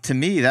 To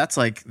me, that's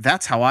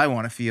how I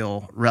want to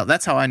feel.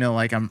 That's how I know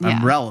like I'm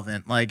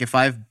relevant. Like if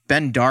I've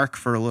been dark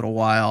for a little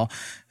while,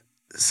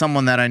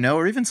 someone that I know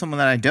or even someone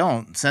that I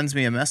don't sends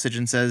me a message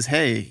and says,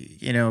 hey,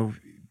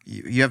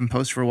 you haven't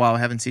posted for a while. I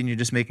haven't seen you,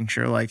 just making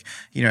sure like,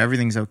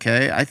 everything's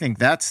okay. I think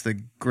that's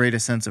the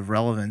greatest sense of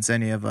relevance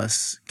any of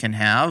us can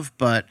have.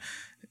 But,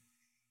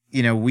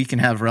 we can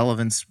have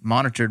relevance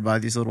monitored by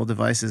these little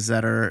devices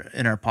that are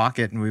in our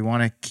pocket, and we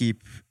want to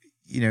keep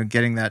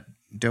getting that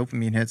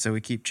dopamine hit, so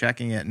we keep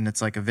checking it, and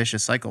it's like a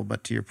vicious cycle.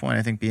 But to your point,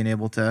 I think being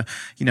able to,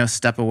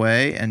 step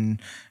away and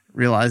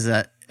realize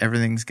that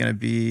everything's going to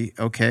be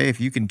okay,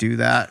 if you can do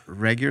that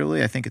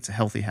regularly, I think it's a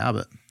healthy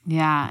habit.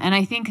 Yeah. And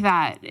I think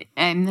that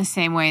in the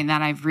same way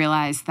that I've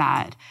realized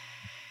that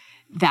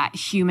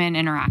human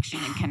interaction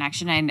and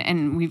connection,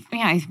 and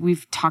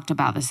we've talked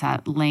about this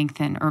at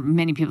length, or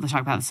many people have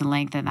talked about this at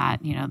length, and that,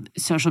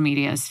 social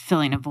media is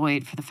filling a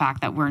void for the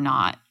fact that we're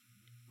not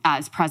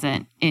as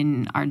present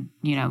in our,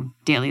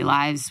 daily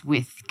lives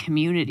with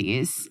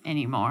communities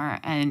anymore.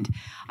 And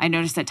I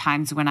noticed at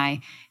times when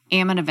I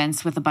am at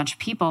events with a bunch of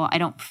people, I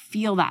don't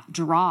feel that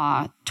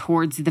draw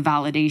towards the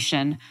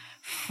validation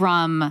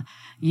from,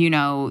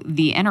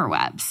 the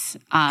interwebs.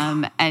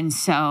 And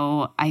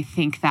so I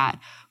think that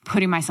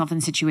putting myself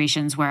in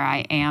situations where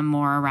I am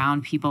more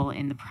around people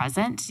in the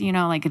present,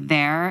 like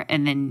there,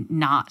 and then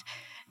not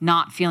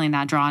feeling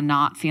that draw,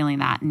 not feeling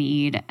that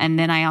need. And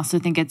then I also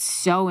think it's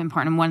so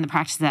important. One of the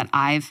practices that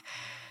I've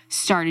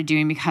started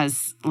doing,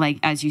 because like,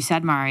 as you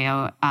said,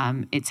 Mario,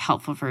 it's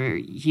helpful for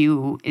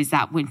you, is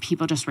that when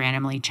people just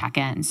randomly check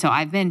in. So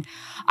I've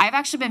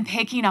actually been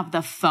picking up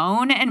the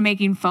phone and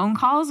making phone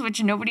calls,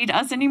 which nobody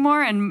does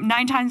anymore. And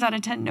 9 times out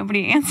of 10,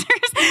 nobody answers.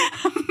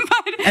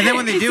 But And then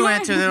when they do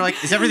answer, they're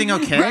like, is everything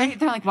okay? Right?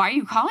 They're like, why are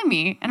you calling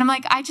me? And I'm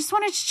like, I just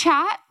wanted to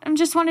chat. I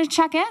just wanted to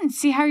check in,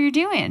 see how you're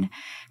doing.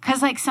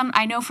 Because like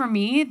I know for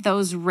me,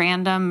 those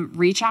random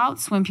reach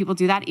outs, when people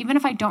do that, even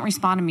if I don't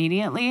respond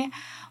immediately,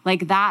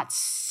 like that's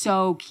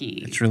so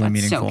key. It's really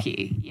meaningful. So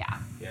key. Yeah.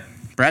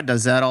 Brad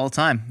does that all the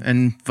time,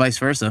 and vice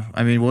versa.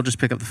 I mean, we'll just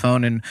pick up the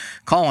phone and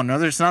call one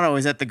another. It's not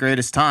always at the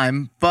greatest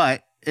time,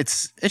 but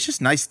it's just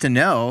nice to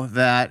know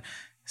that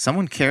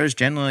someone cares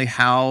genuinely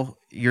how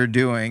you're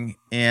doing,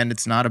 and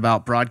it's not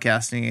about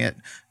broadcasting it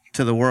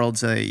to the world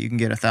so that you can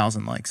get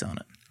 1,000 likes on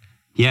it.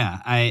 Yeah,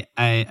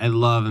 I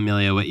love,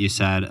 Amelia, what you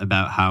said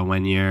about how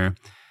when you're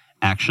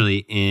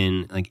actually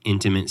in like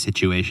intimate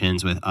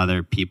situations with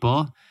other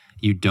people,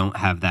 you don't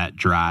have that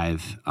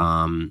drive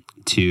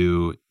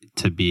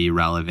to be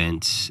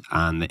relevant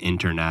on the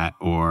internet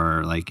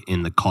or like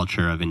in the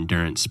culture of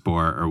endurance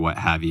sport or what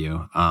have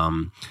you.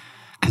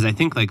 Because I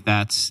think like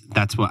that's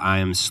what I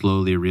am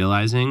slowly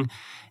realizing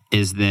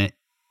is that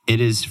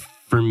it is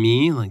for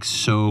me like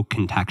so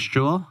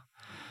contextual.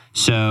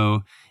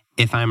 So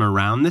if I'm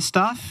around this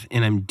stuff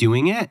and I'm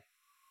doing it,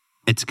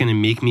 it's going to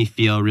make me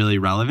feel really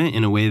relevant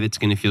in a way that's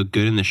going to feel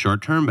good in the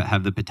short term, but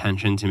have the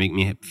potential to make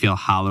me feel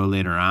hollow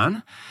later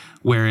on.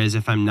 Whereas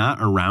if I'm not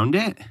around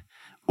it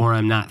or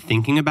I'm not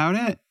thinking about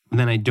it,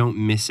 then I don't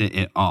miss it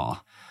at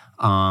all.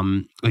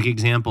 Like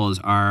examples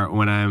are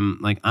when I'm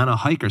like on a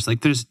hike or it's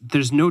like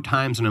there's no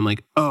times when I'm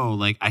like, oh,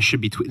 like I should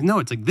be tweeting. No,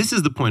 it's like this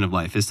is the point of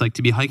life. It's like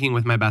to be hiking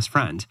with my best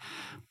friend.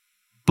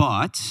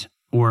 But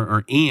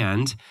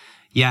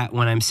yet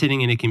when I'm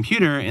sitting in a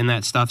computer and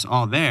that stuff's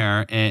all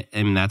there,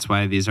 and that's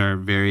why these are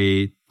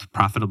very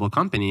profitable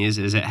companies,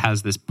 is it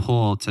has this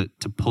pull to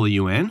pull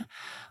you in.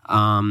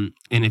 And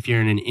if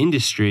you're in an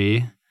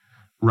industry,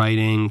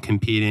 writing,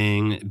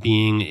 competing,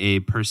 being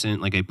a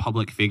person, like a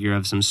public figure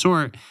of some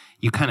sort,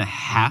 you kind of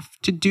have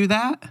to do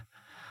that.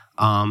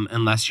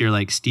 Unless you're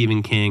like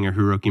Stephen King or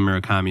Haruki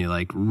Murakami,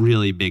 like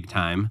really big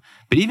time.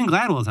 But even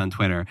Gladwell's on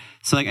Twitter.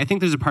 So like, I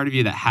think there's a part of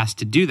you that has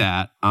to do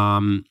that.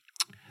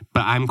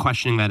 But I'm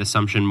questioning that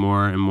assumption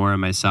more and more in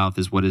myself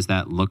is what does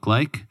that look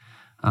like?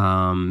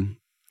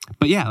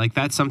 But yeah, like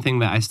that's something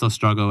that I still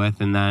struggle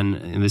with.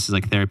 And this is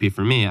like therapy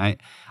for me.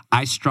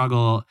 I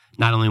struggle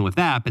not only with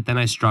that, but then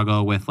I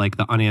struggle with like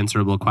the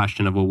unanswerable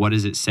question of, well, what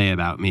does it say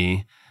about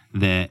me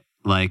that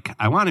like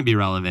I want to be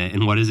relevant?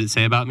 And what does it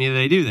say about me that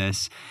I do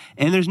this?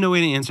 And there's no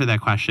way to answer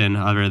that question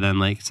other than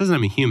like, it says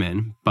I'm a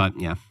human, but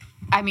yeah.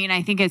 I mean,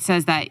 I think it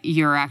says that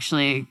you're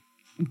actually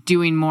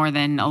doing more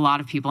than a lot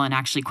of people and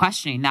actually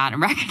questioning that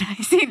and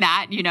recognizing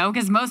that, you know,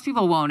 because most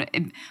people won't,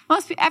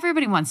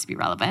 everybody wants to be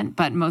relevant,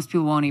 but most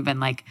people won't even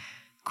like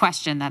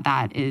question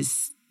that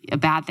is a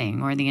bad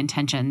thing or the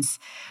intentions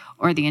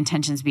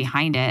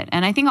behind it.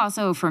 And I think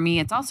also for me,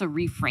 it's also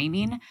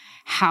reframing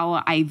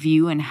how I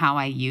view and how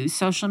I use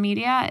social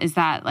media is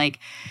that like,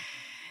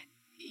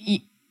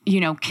 you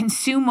know,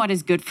 consume what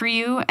is good for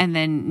you and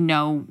then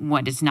know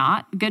what is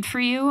not good for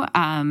you.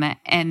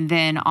 And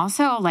then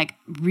also like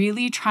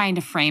really trying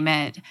to frame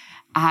it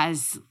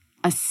as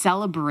a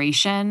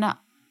celebration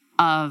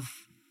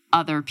of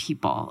other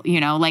people, you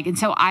know, like, and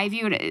so I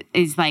view it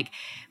as like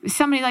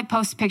somebody like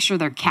posts a picture of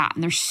their cat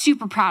and they're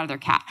super proud of their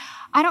cat.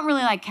 I don't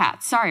really like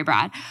cats. Sorry,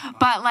 Brad.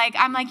 But like,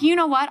 I'm like, you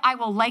know what? I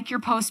will like your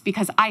post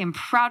because I am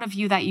proud of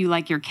you that you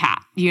like your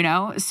cat, you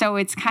know? So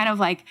it's kind of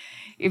like,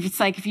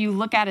 if you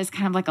look at it as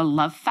kind of like a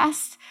love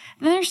fest,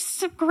 then there's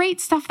some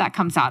great stuff that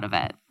comes out of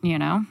it, you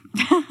know?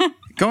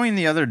 Going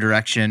the other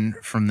direction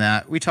from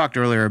that, we talked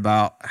earlier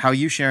about how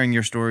you sharing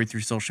your story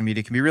through social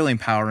media can be really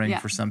empowering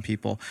for some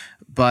people,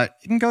 but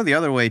it can go the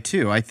other way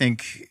too. I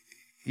think,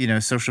 you know,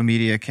 social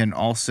media can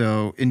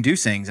also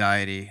induce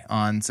anxiety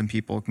on some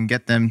people. It can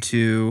get them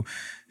to,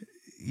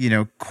 you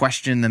know,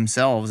 question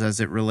themselves as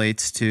it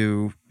relates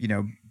to, you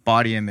know,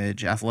 body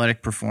image,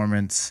 athletic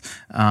performance,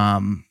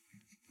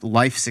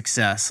 life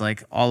success,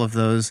 like all of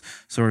those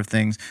sort of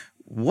things.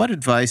 What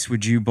advice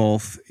would you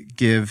both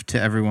give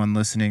to everyone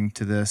listening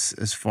to this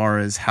as far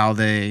as how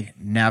they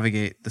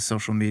navigate the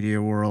social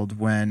media world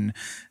when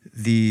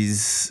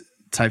these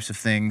types of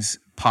things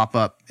pop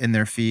up in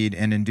their feed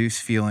and induce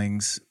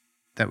feelings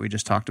that we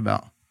just talked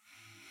about?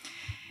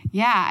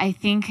 Yeah, I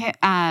think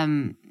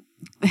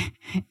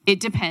it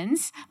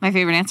depends. My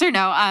favorite answer,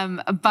 no.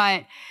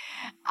 But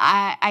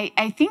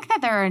I think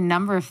that there are a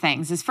number of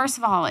things. Is first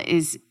of all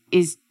is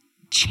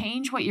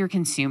change what you're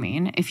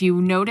consuming. If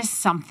you notice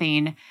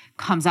something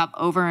comes up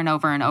over and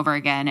over and over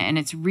again, and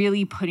it's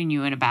really putting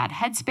you in a bad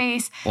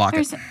headspace,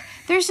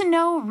 there's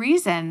no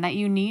reason that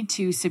you need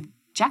to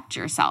subject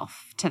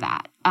yourself to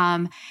that.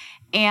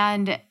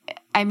 And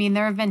I mean,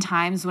 there have been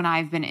times when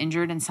I've been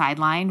injured and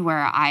sidelined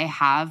where I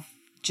have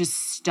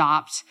just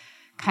stopped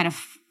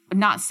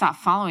not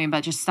stopped following,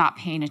 but just stopped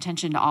paying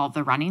attention to all of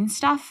the running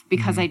stuff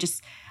because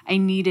I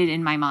needed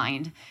in my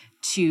mind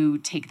to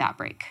take that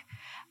break.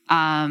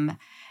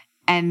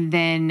 And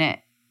then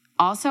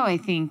also I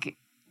think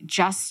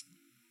just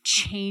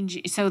change.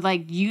 So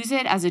like use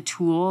it as a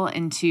tool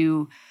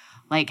into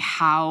like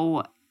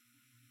how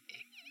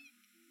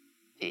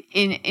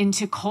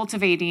into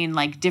cultivating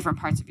like different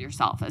parts of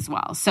yourself as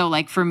well. So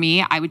like for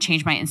me, I would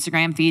change my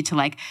Instagram feed to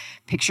like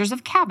pictures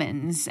of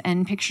cabins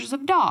and pictures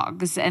of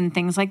dogs and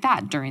things like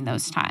that during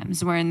those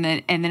times. And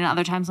then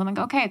other times I'm like,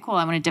 okay, cool.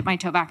 I want to dip my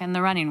toe back in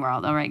the running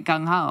world. All right,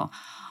 gung ho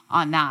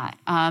on that.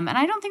 And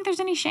I don't think there's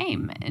any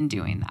shame in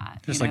doing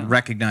that. Just like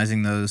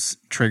recognizing those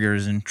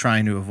triggers and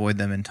trying to avoid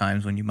them in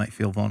times when you might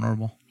feel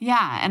vulnerable.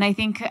 Yeah. And I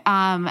think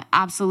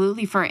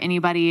absolutely for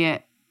anybody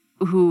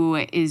who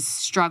is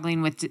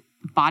struggling with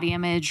body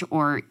image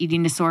or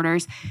eating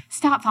disorders,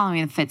 stop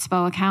following the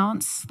Fitspo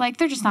accounts. Like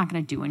they're just not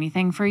going to do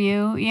anything for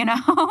you, you know?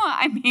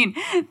 I mean,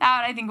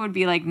 that I think would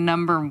be like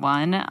number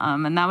one.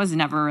 And that was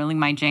never really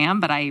my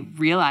jam, but I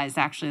realized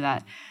actually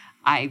that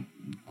I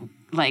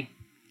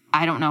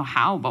don't know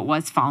how, but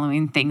was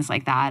following things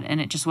like that.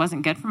 And it just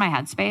wasn't good for my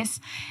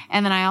headspace.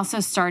 And then I also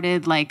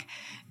started like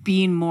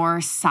being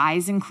more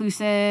size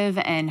inclusive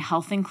and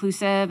health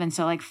inclusive. And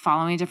so like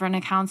following different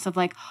accounts of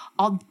like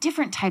all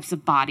different types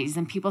of bodies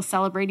and people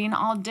celebrating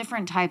all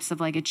different types of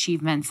like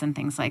achievements and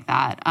things like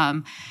that.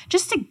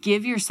 Just to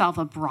give yourself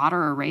a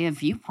broader array of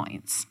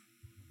viewpoints.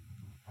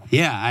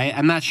 Yeah,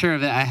 I'm not sure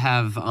that I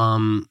have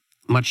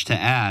much to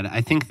add.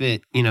 I think that,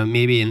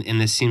 maybe,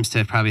 and this seems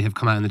to probably have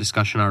come out in the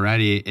discussion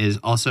already, is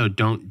also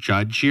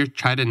try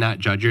to not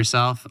judge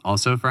yourself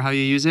also for how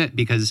you use it,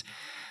 because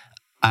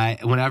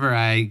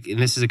and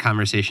this is a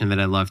conversation that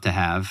I love to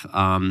have,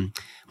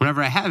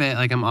 whenever I have it,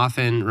 like I'm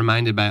often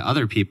reminded by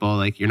other people,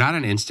 like you're not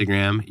on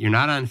Instagram, you're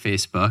not on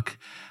Facebook,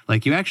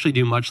 like you actually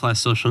do much less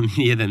social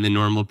media than the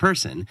normal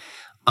person.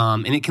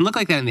 And it can look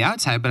like that on the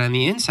outside, but on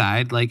the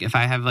inside, like if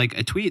I have like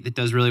a tweet that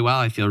does really well,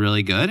 I feel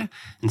really good.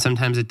 And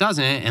sometimes it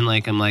doesn't. And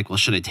like, I'm like, well,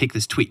 should I take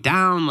this tweet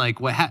down? Like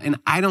and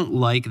I don't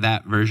like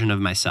that version of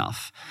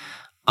myself.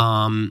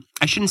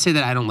 I shouldn't say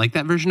that I don't like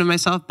that version of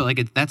myself, but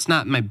like that's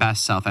not my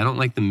best self. I don't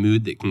like the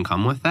mood that can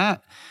come with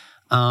that.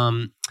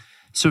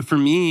 So for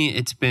me,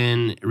 it's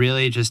been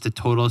really just a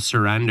total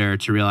surrender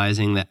to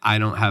realizing that I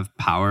don't have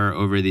power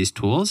over these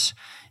tools,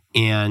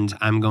 and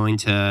I'm going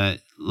to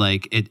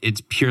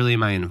it's purely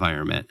my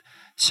environment.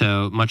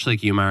 So much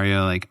like you,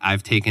 Mario, like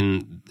I've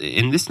taken,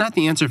 and this is not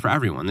the answer for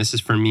everyone. This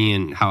is for me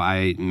and how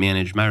I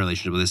manage my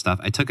relationship with this stuff.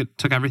 I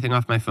took everything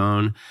off my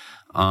phone.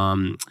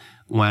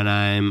 When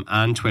I'm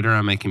on Twitter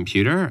on my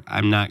computer,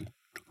 I'm not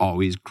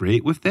always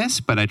great with this,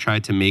 but I try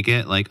to make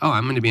it like,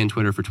 I'm going to be on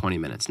Twitter for 20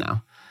 minutes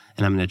now.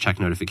 And I'm going to check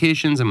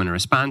notifications. I'm going to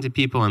respond to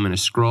people. I'm going to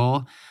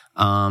scroll.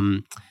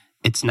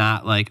 It's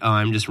not like,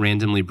 I'm just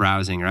randomly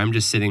browsing, or I'm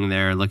just sitting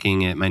there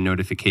looking at my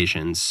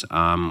notifications,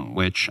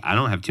 which I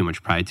don't have too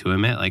much pride to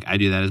admit. Like I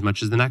do that as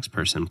much as the next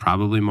person,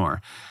 probably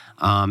more.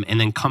 And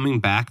then coming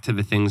back to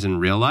the things in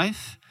real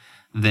life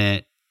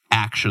that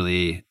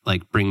actually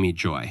like bring me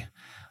joy.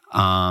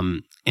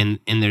 And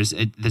there's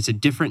a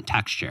different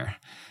texture.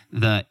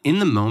 In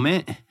the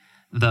moment,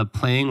 the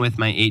playing with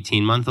my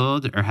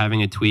 18-month-old or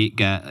having a tweet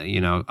get,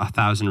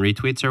 1,000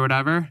 retweets or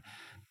whatever,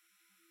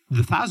 the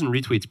 1,000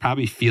 retweets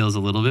probably feels a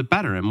little bit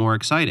better and more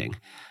exciting.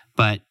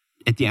 But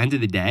at the end of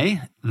the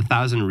day, the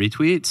 1,000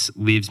 retweets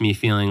leaves me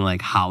feeling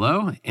like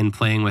hollow, and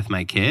playing with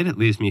my kid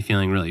leaves me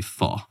feeling really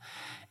full.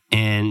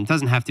 And it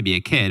doesn't have to be a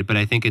kid, but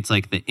I think it's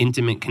like the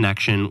intimate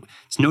connection.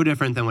 It's no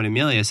different than what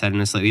Amelia said in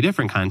a slightly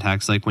different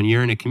context. Like when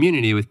you're in a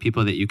community with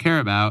people that you care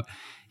about,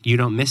 you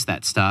don't miss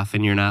that stuff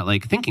and you're not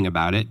like thinking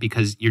about it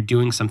because you're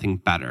doing something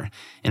better.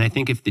 And I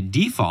think if the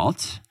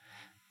default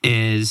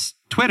is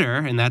Twitter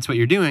and that's what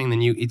you're doing,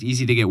 then it's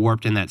easy to get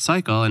warped in that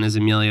cycle. And as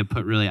Amelia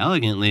put really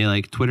elegantly,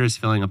 like Twitter's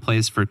filling a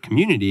place for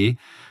community,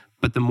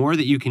 but the more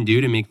that you can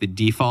do to make the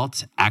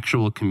default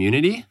actual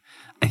community,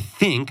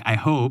 I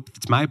hope,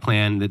 it's my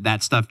plan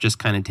that stuff just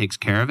kind of takes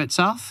care of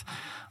itself.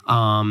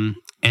 And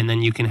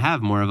then you can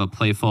have more of a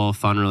playful,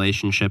 fun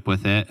relationship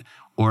with it.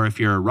 Or if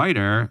you're a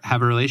writer,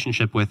 have a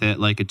relationship with it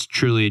like it's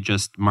truly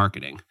just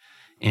marketing.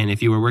 And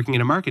if you were working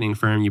at a marketing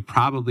firm, you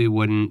probably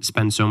wouldn't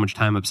spend so much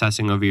time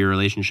obsessing over your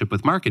relationship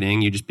with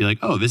marketing. You'd just be like,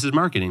 this is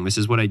marketing. This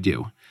is what I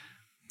do.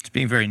 It's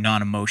being very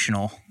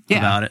non-emotional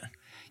about it.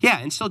 Yeah,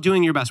 and still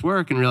doing your best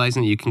work and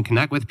realizing that you can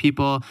connect with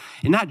people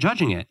and not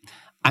judging it.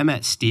 I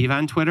met Steve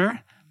on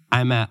Twitter.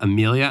 I met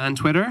Amelia on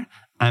Twitter.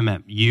 I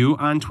met you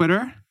on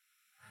Twitter.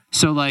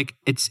 So like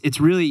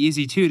it's really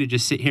easy too to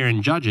just sit here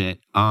and judge it.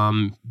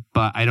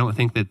 But I don't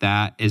think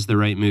that is the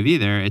right move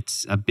either.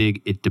 It's a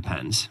big it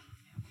depends.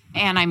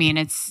 And I mean,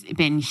 it's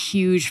been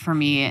huge for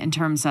me in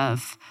terms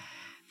of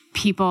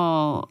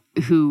people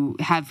who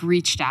have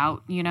reached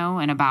out,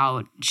 and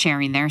about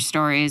sharing their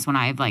stories when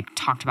I've like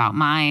talked about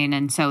mine.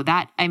 And so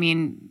that, I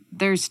mean,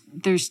 there's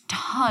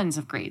tons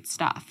of great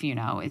stuff,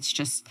 it's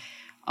just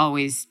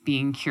always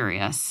being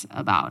curious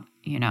about,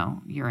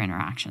 your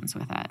interactions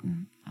with it.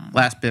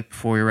 Last bit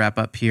before we wrap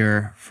up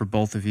here for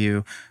both of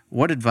you,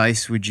 what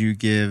advice would you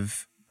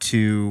give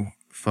to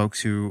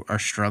folks who are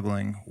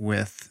struggling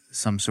with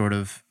some sort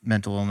of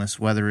mental illness,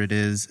 whether it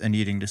is an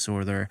eating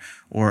disorder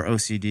or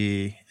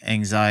OCD,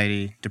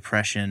 anxiety,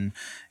 depression,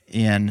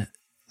 and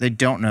they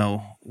don't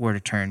know where to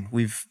turn?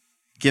 We've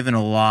given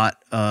a lot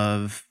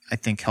of, I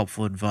think,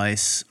 helpful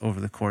advice over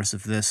the course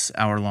of this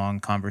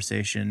hour-long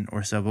conversation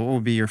or so, but what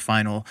would be your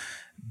final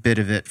bit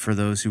of it for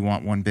those who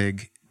want one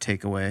big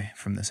takeaway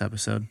from this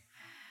episode?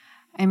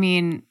 I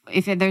mean,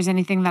 if there's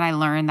anything that I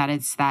learned, that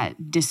it's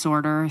that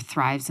disorder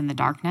thrives in the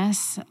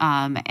darkness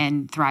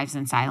and thrives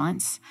in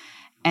silence.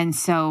 And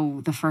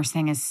so the first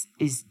thing is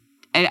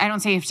I don't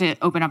say you have to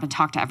open up and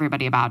talk to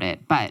everybody about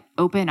it, but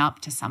open up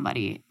to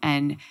somebody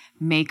and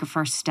make a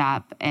first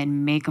step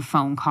and make a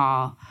phone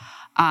call.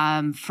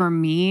 For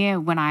me,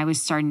 when I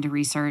was starting to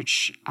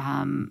research,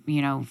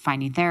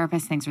 finding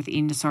therapists, things with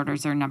eating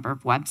disorders, there are a number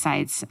of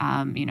websites,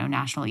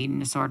 National Eating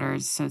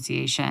Disorders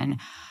Association,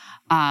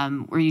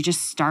 where you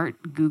just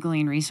start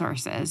Googling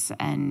resources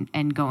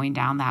and going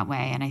down that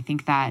way. And I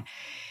think that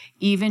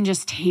even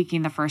just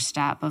taking the first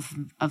step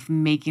of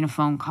making a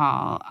phone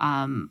call,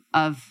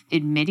 of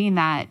admitting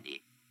that,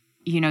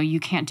 you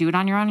can't do it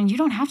on your own, and you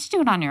don't have to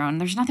do it on your own.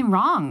 There's nothing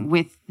wrong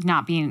with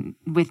not doing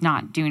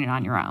it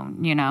on your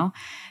own,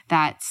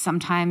 that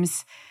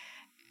sometimes,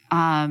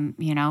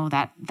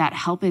 that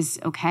help is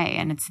okay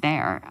and it's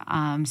there.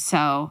 I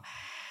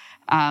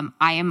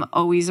am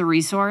always a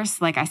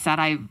resource. Like I said,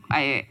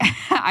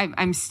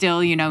 I'm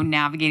still,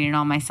 navigating it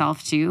all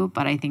myself too,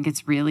 but I think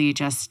it's really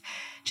just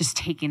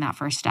taking that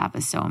first step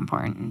is so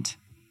important.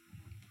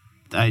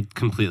 I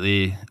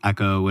completely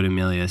echo what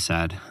Amelia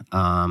said.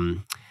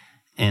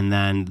 And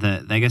then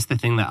I guess the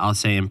thing that I'll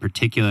say in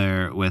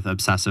particular with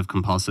obsessive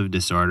compulsive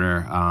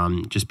disorder,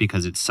 just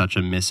because it's such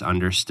a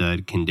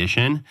misunderstood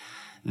condition,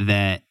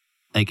 that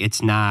like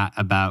it's not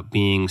about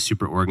being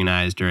super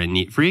organized or a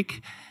neat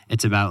freak.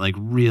 It's about like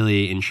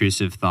really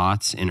intrusive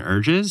thoughts and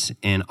urges.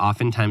 And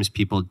oftentimes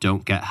people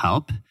don't get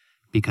help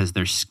because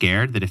they're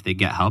scared that if they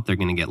get help, they're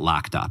going to get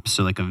locked up.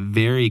 So like a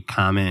very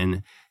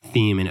common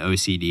theme in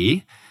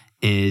OCD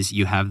is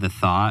you have the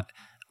thought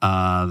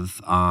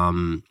of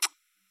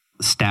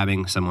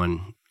stabbing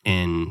someone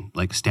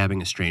like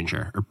stabbing a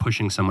stranger or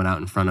pushing someone out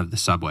in front of the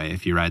subway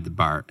if you ride the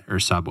BART or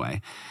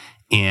subway.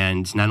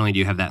 And not only do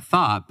you have that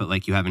thought, but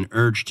like you have an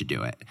urge to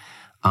do it.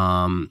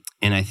 And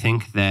I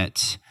think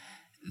that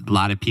a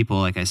lot of people,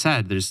 like I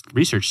said, there's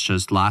research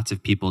shows lots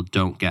of people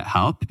don't get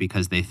help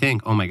because they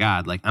think, oh my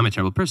God, like I'm a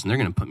terrible person. They're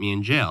going to put me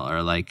in jail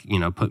or like,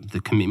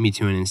 commit me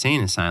to an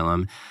insane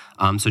asylum.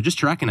 So just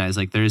to recognize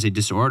like there is a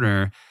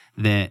disorder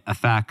that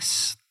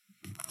affects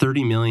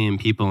 30 million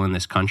people in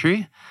this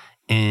country.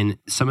 And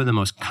some of the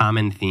most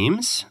common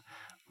themes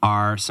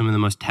are some of the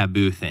most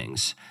taboo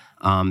things.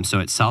 So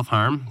it's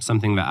self-harm,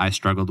 something that I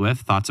struggled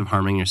with, thoughts of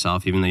harming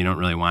yourself, even though you don't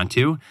really want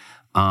to.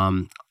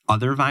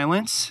 Other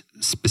violence,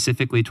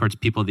 specifically towards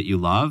people that you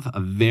love,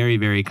 a very,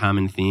 very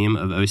common theme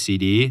of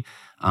OCD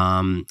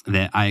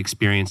that I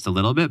experienced a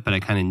little bit, but I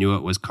kind of knew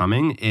it was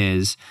coming,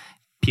 is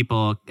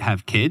people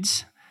have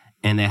kids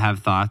and they have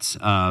thoughts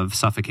of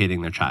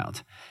suffocating their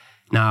child.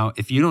 Now,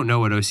 if you don't know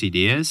what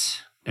OCD is,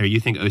 or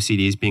you think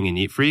OCD is being a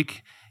neat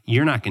freak,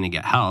 you're not going to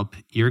get help.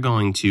 You're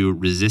going to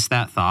resist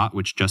that thought,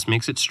 which just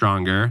makes it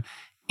stronger,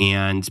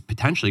 and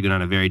potentially go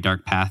down a very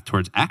dark path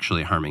towards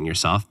actually harming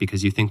yourself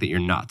because you think that you're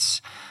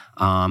nuts.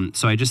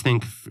 So I just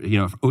think, for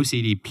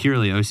OCD,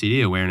 purely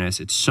OCD awareness,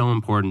 it's so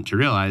important to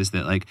realize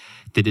that like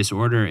the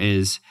disorder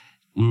is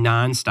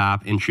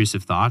nonstop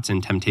intrusive thoughts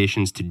and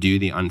temptations to do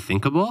the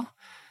unthinkable.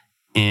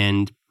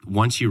 And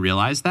once you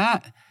realize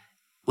that,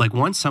 like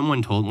once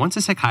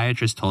a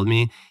psychiatrist told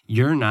me,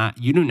 you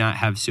do not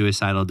have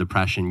suicidal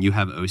depression, you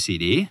have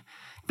OCD,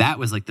 that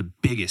was like the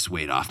biggest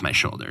weight off my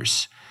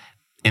shoulders.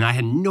 And I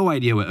had no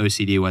idea what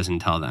OCD was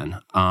until then.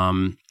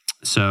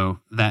 So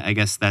that, I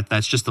guess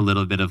that's just a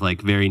little bit of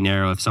like very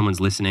narrow. If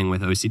someone's listening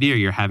with OCD or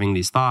you're having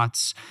these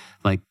thoughts,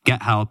 like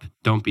get help,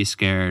 don't be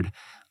scared.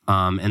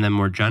 And then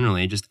more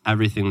generally, just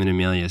everything that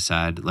Amelia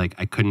said, like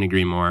I couldn't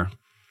agree more.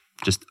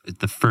 Just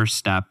the first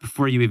step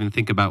before you even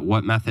think about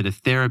what method of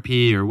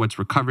therapy or what's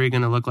recovery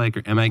going to look like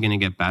or am I going to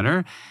get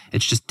better,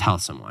 it's just tell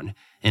someone.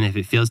 And if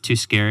it feels too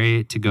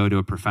scary to go to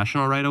a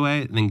professional right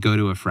away, then go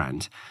to a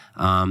friend.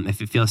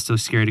 If it feels too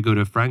scary to go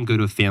to a friend, go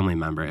to a family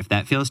member. If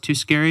that feels too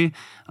scary,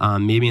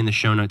 maybe in the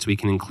show notes we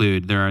can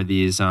include, there are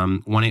these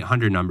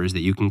 1-800 numbers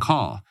that you can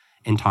call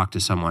and talk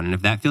to someone. And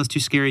if that feels too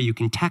scary, you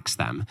can text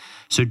them.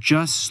 So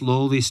just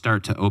slowly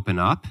start to open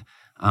up.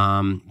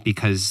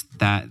 Because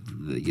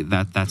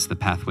that's the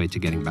pathway to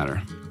getting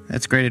better.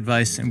 That's great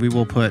advice, and we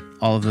will put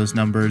all of those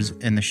numbers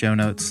in the show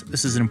notes.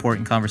 This is an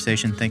important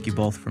conversation. Thank you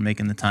both for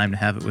making the time to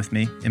have it with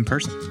me in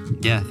person.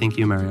 Yeah, thank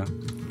you, Mario.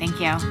 Thank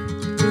you.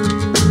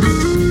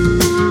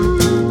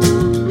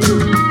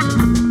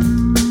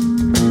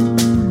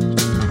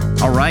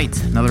 All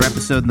right, another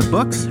episode in the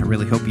books. I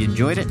really hope you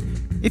enjoyed it.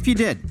 If you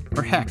did,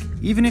 or heck,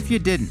 even if you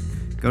didn't,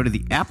 go to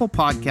the Apple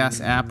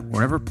Podcast app,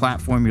 whatever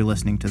platform you're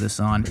listening to this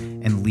on,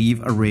 and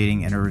leave a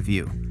rating and a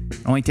review.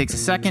 It only takes a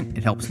second,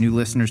 it helps new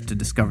listeners to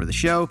discover the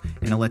show,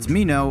 and it lets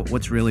me know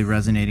what's really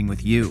resonating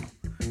with you.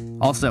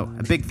 Also,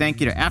 a big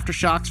thank you to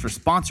Aftershokz for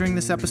sponsoring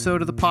this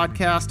episode of the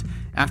podcast.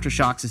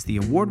 Aftershokz is the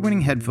award-winning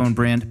headphone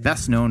brand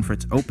best known for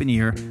its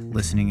open-ear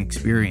listening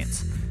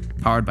experience.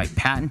 Powered by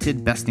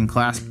patented,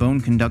 best-in-class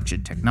bone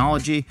conduction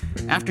technology,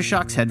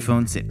 Aftershok's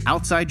headphones sit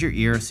outside your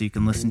ear so you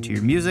can listen to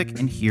your music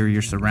and hear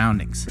your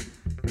surroundings.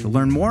 To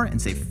learn more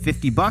and save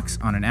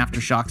 $50 on an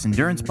Aftershok's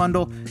Endurance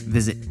Bundle,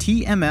 visit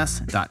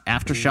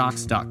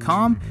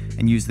tms.aftershoks.com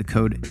and use the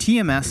code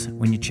TMS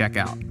when you check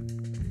out.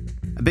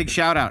 A big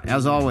shout out,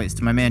 as always,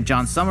 to my man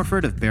John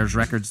Summerford of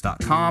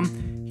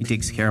BearsRecords.com. He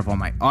takes care of all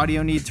my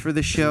audio needs for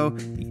this show,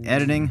 the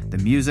editing, the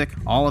music,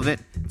 all of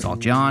it. It's all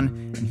John,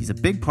 and he's a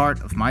big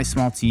part of my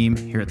small team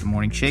here at the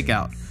Morning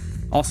Shakeout.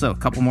 Also, a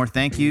couple more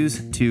thank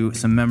yous to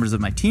some members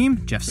of my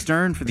team, Jeff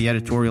Stern for the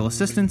editorial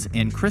assistance,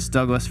 and Chris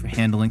Douglas for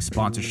handling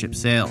sponsorship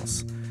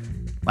sales.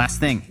 Last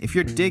thing, if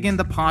you're digging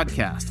the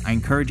podcast, I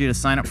encourage you to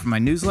sign up for my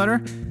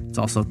newsletter. It's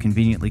also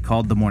conveniently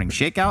called The Morning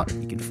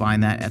Shakeout. You can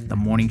find that at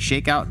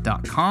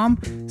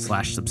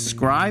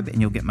themorningshakeout.com/subscribe,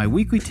 and you'll get my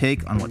weekly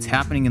take on what's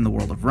happening in the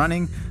world of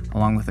running,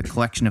 along with a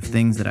collection of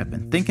things that I've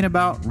been thinking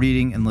about,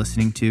 reading, and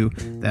listening to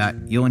that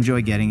you'll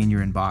enjoy getting in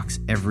your inbox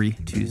every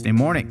Tuesday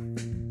morning.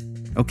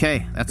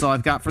 Okay, that's all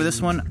I've got for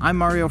this one. I'm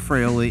Mario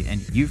Fraioli,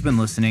 and you've been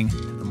listening to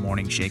the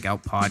Morning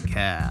Shakeout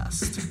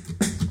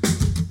Podcast.